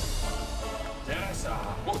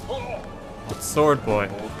 Sword boy.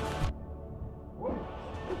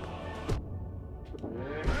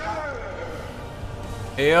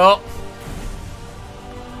 Yep.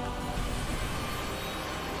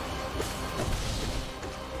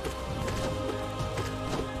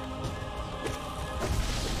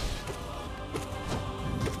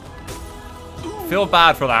 Feel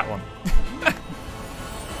bad for that one.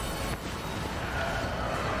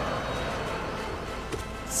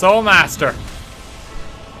 Soul Master.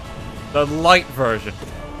 The light version.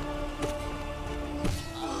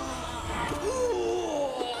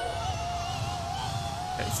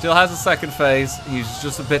 Okay, he still has a second phase. He's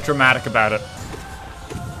just a bit dramatic about it.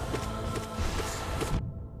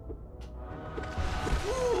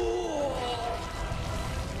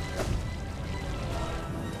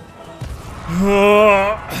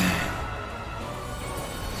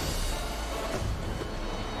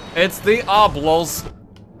 It's the oblos.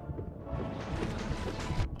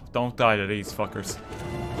 Don't die to these fuckers.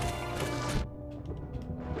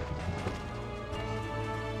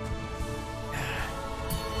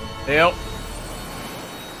 Yep.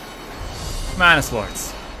 Manus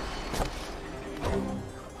Lords.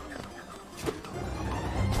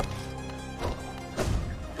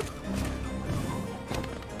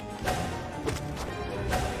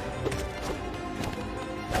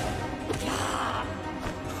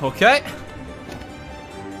 Okay.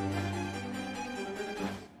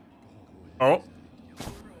 Oh.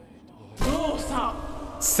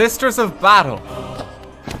 Sisters of Battle.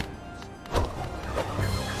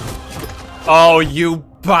 Oh, you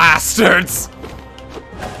bastards!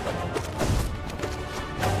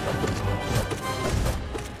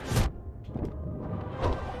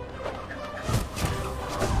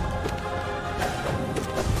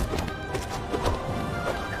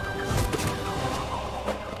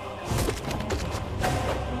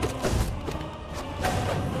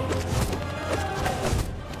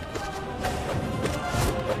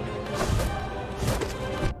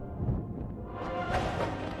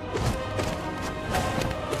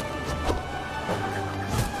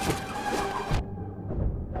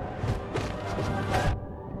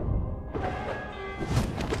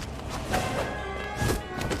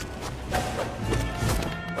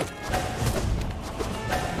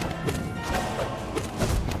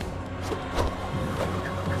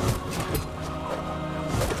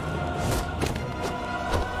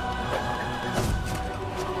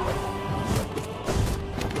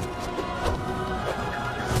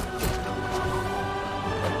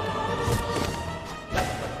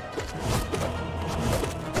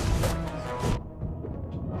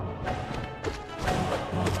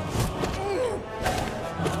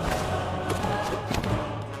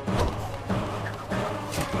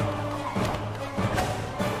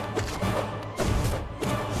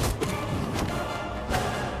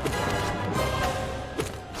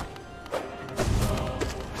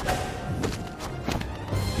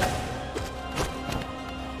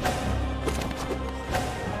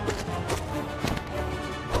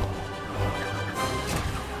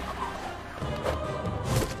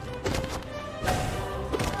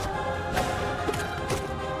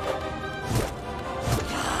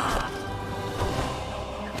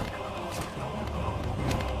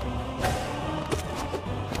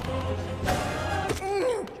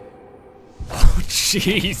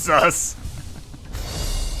 Jesus!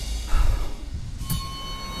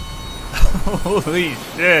 Holy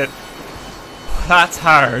shit! That's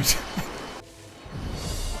hard.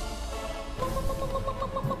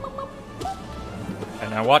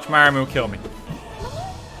 And now watch Marimu kill me.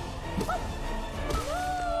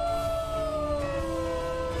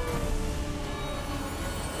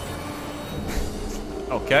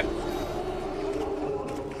 Okay.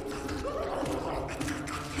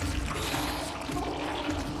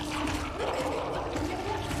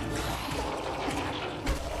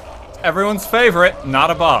 Everyone's favorite, not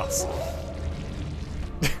a boss.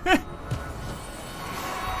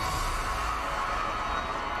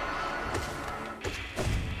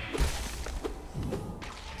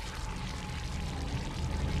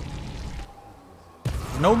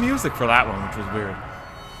 No music for that one, which was weird.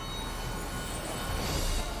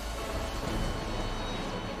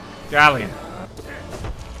 Galleon.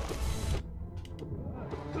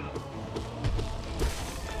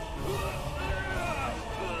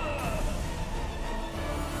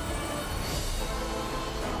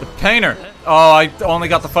 The painter. Oh, I only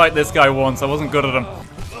got to fight this guy once. I wasn't good at him.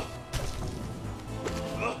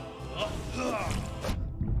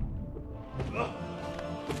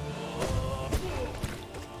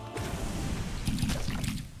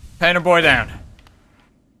 Painter boy down.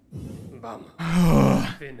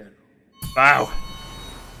 Wow.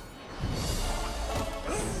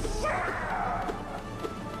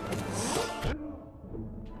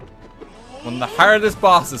 One of the hardest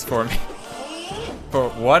bosses for me. For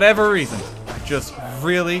whatever reason. I just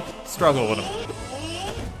really struggle with him.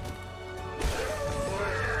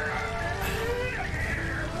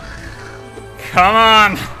 Come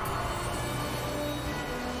on!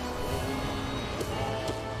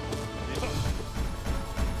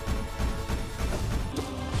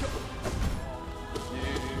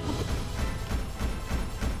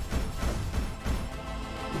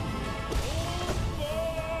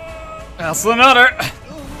 That's another.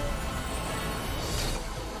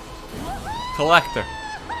 Collector.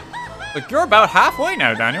 Like, you're about halfway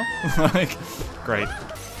now, Daniel. Like, great.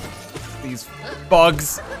 These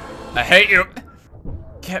bugs. I hate you.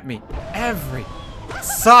 Get me every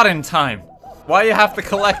sodden time. Why you have to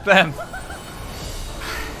collect them?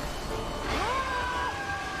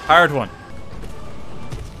 Hard one.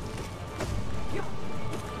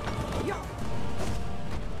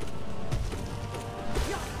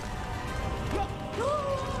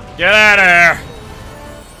 Get out of here!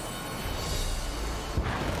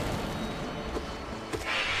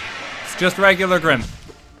 It's just regular Grim.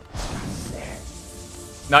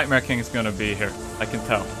 Nightmare King is gonna be here. I can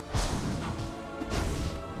tell.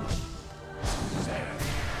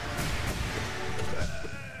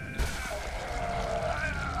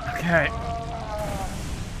 Okay.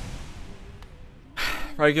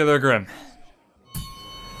 Regular Grim.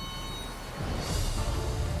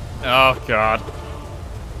 Oh god.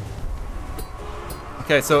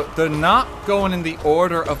 Okay, so they're not going in the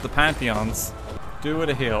order of the Pantheons. Do with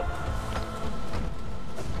a heal.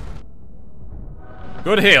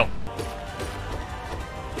 Good heal.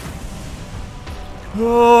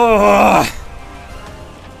 Oh.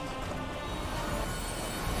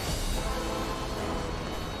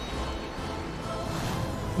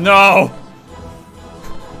 No!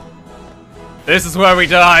 This is where we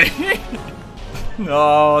die!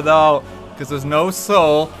 No, no. Because there's no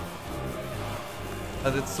soul.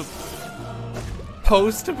 And it's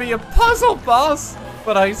supposed to be a puzzle boss,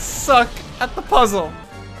 but I suck at the puzzle.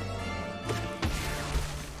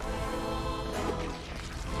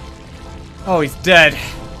 Oh, he's dead.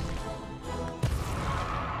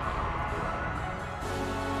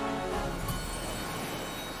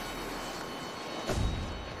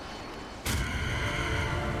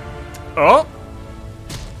 Oh!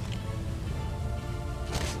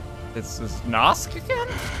 It's this Nosk again?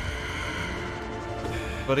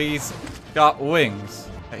 But he's got wings.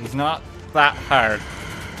 He's not that hard.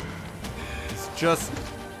 He's just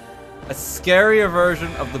a scarier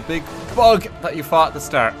version of the big bug that you fought at the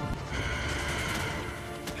start.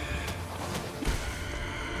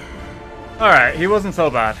 Alright, he wasn't so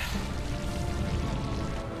bad.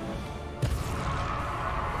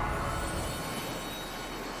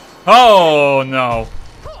 Oh no.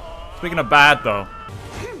 Speaking of bad though.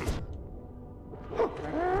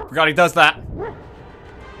 Forgot he does that.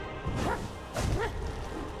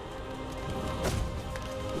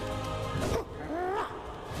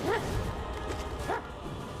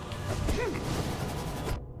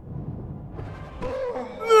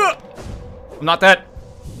 I'm not dead.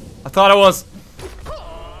 I thought I was.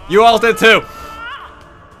 You all did too.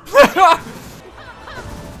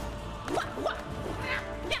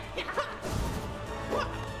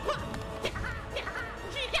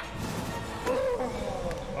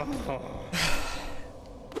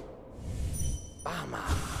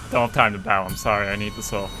 Don't have time to bow, I'm sorry, I need the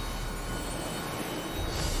soul.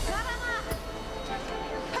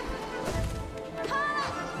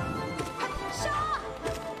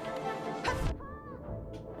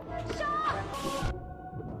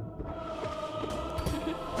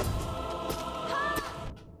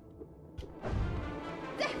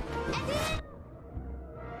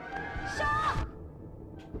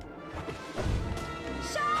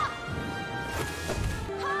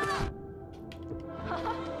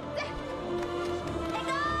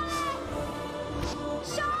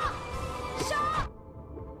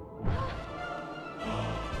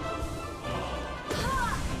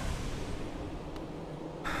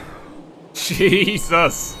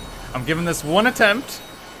 Jesus! I'm giving this one attempt.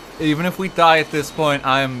 Even if we die at this point,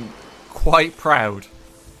 I am quite proud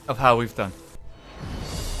of how we've done.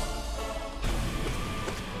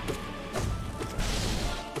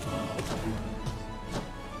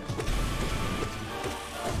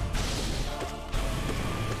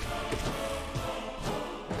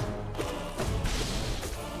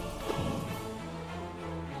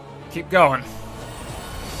 Keep going.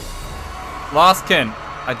 Lost kin.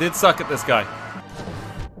 I did suck at this guy.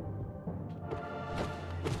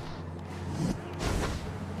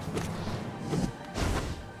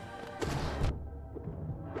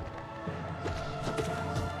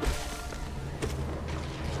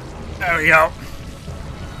 There we go.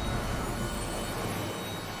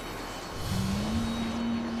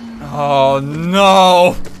 Oh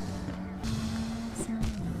no!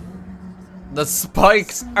 The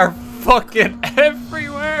spikes are fucking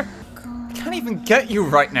everywhere! I can't even get you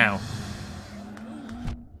right now.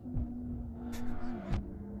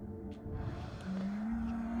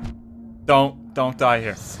 Don't die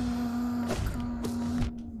here.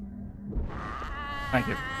 Thank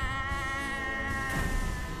you.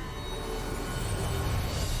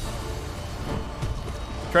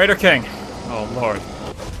 Traitor King. Oh, Lord.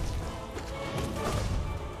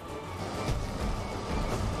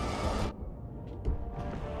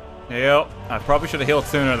 Yep, I probably should have healed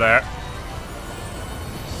sooner there.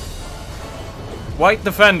 White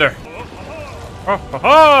Defender. Oh, ha,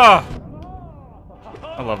 ha!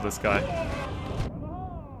 I love this guy.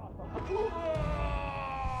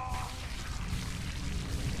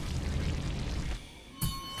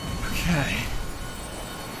 Okay.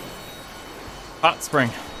 Hot Spring.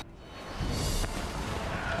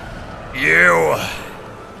 You!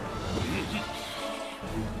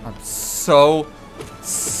 I'm so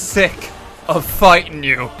sick of fighting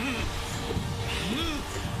you.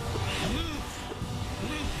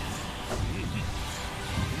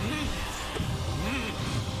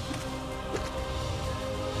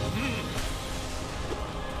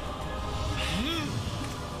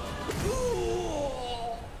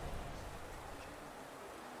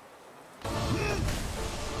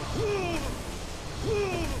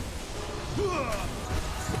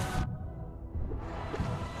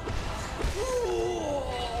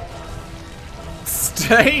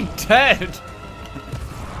 Stay dead!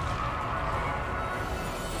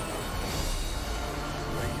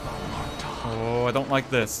 Oh, I don't like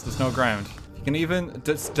this. There's no ground. You can even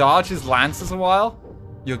just dodge his lances a while.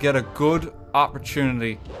 You'll get a good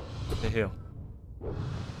opportunity to heal.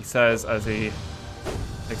 He says as he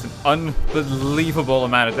takes an unbelievable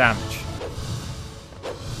amount of damage.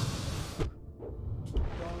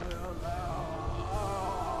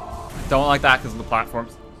 I don't like that because of the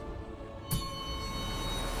platforms.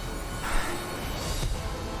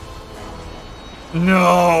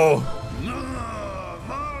 No!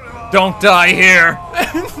 Don't die here!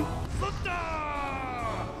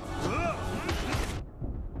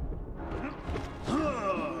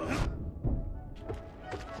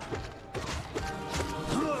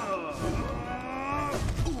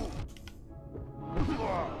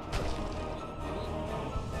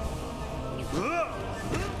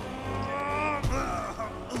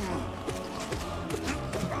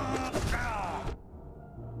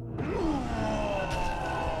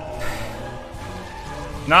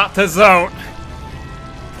 Not to zone.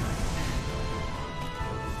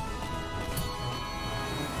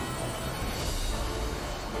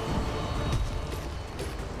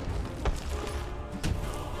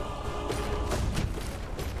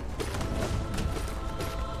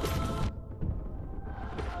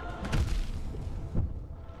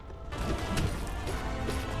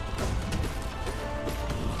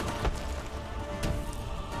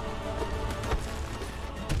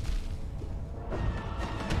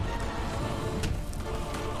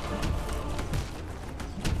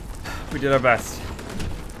 We did our best.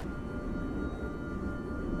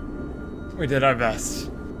 We did our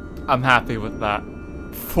best. I'm happy with that.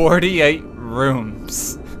 48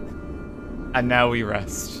 rooms. And now we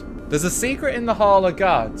rest. There's a secret in the Hall of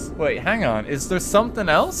Gods. Wait, hang on. Is there something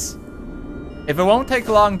else? If it won't take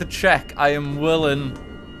long to check, I am willing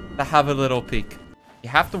to have a little peek. You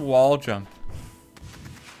have to wall jump.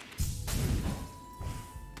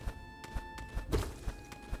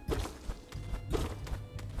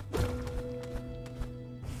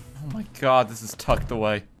 God, this is tucked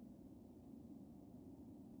away.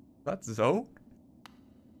 That's Zoe?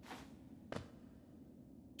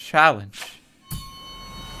 Challenge.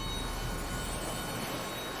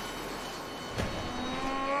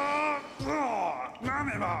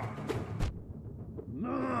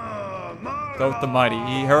 Zoe the Mighty,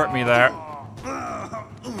 he hurt me there.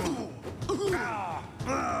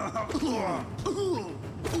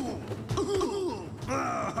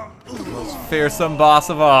 Most fearsome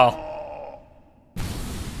boss of all.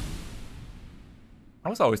 I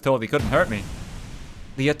was always told he couldn't hurt me.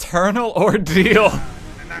 The eternal ordeal.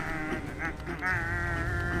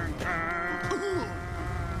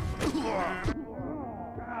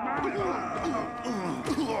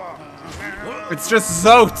 It's just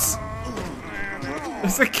Zotes.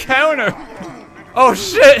 It's a counter. Oh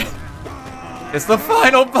shit. It's the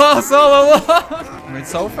final boss all along. I mean,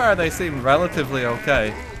 so far they seem relatively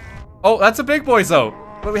okay. Oh, that's a big boy Zote.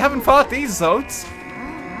 But we haven't fought these Zotes.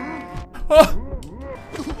 Oh.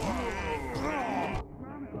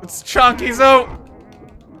 It's Chunky Zote!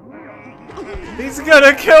 He's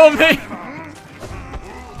gonna kill me!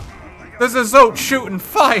 There's a Zote shooting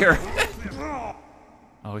fire!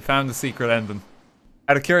 Oh, we found the secret ending.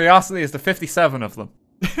 Out of curiosity, is there 57 of them?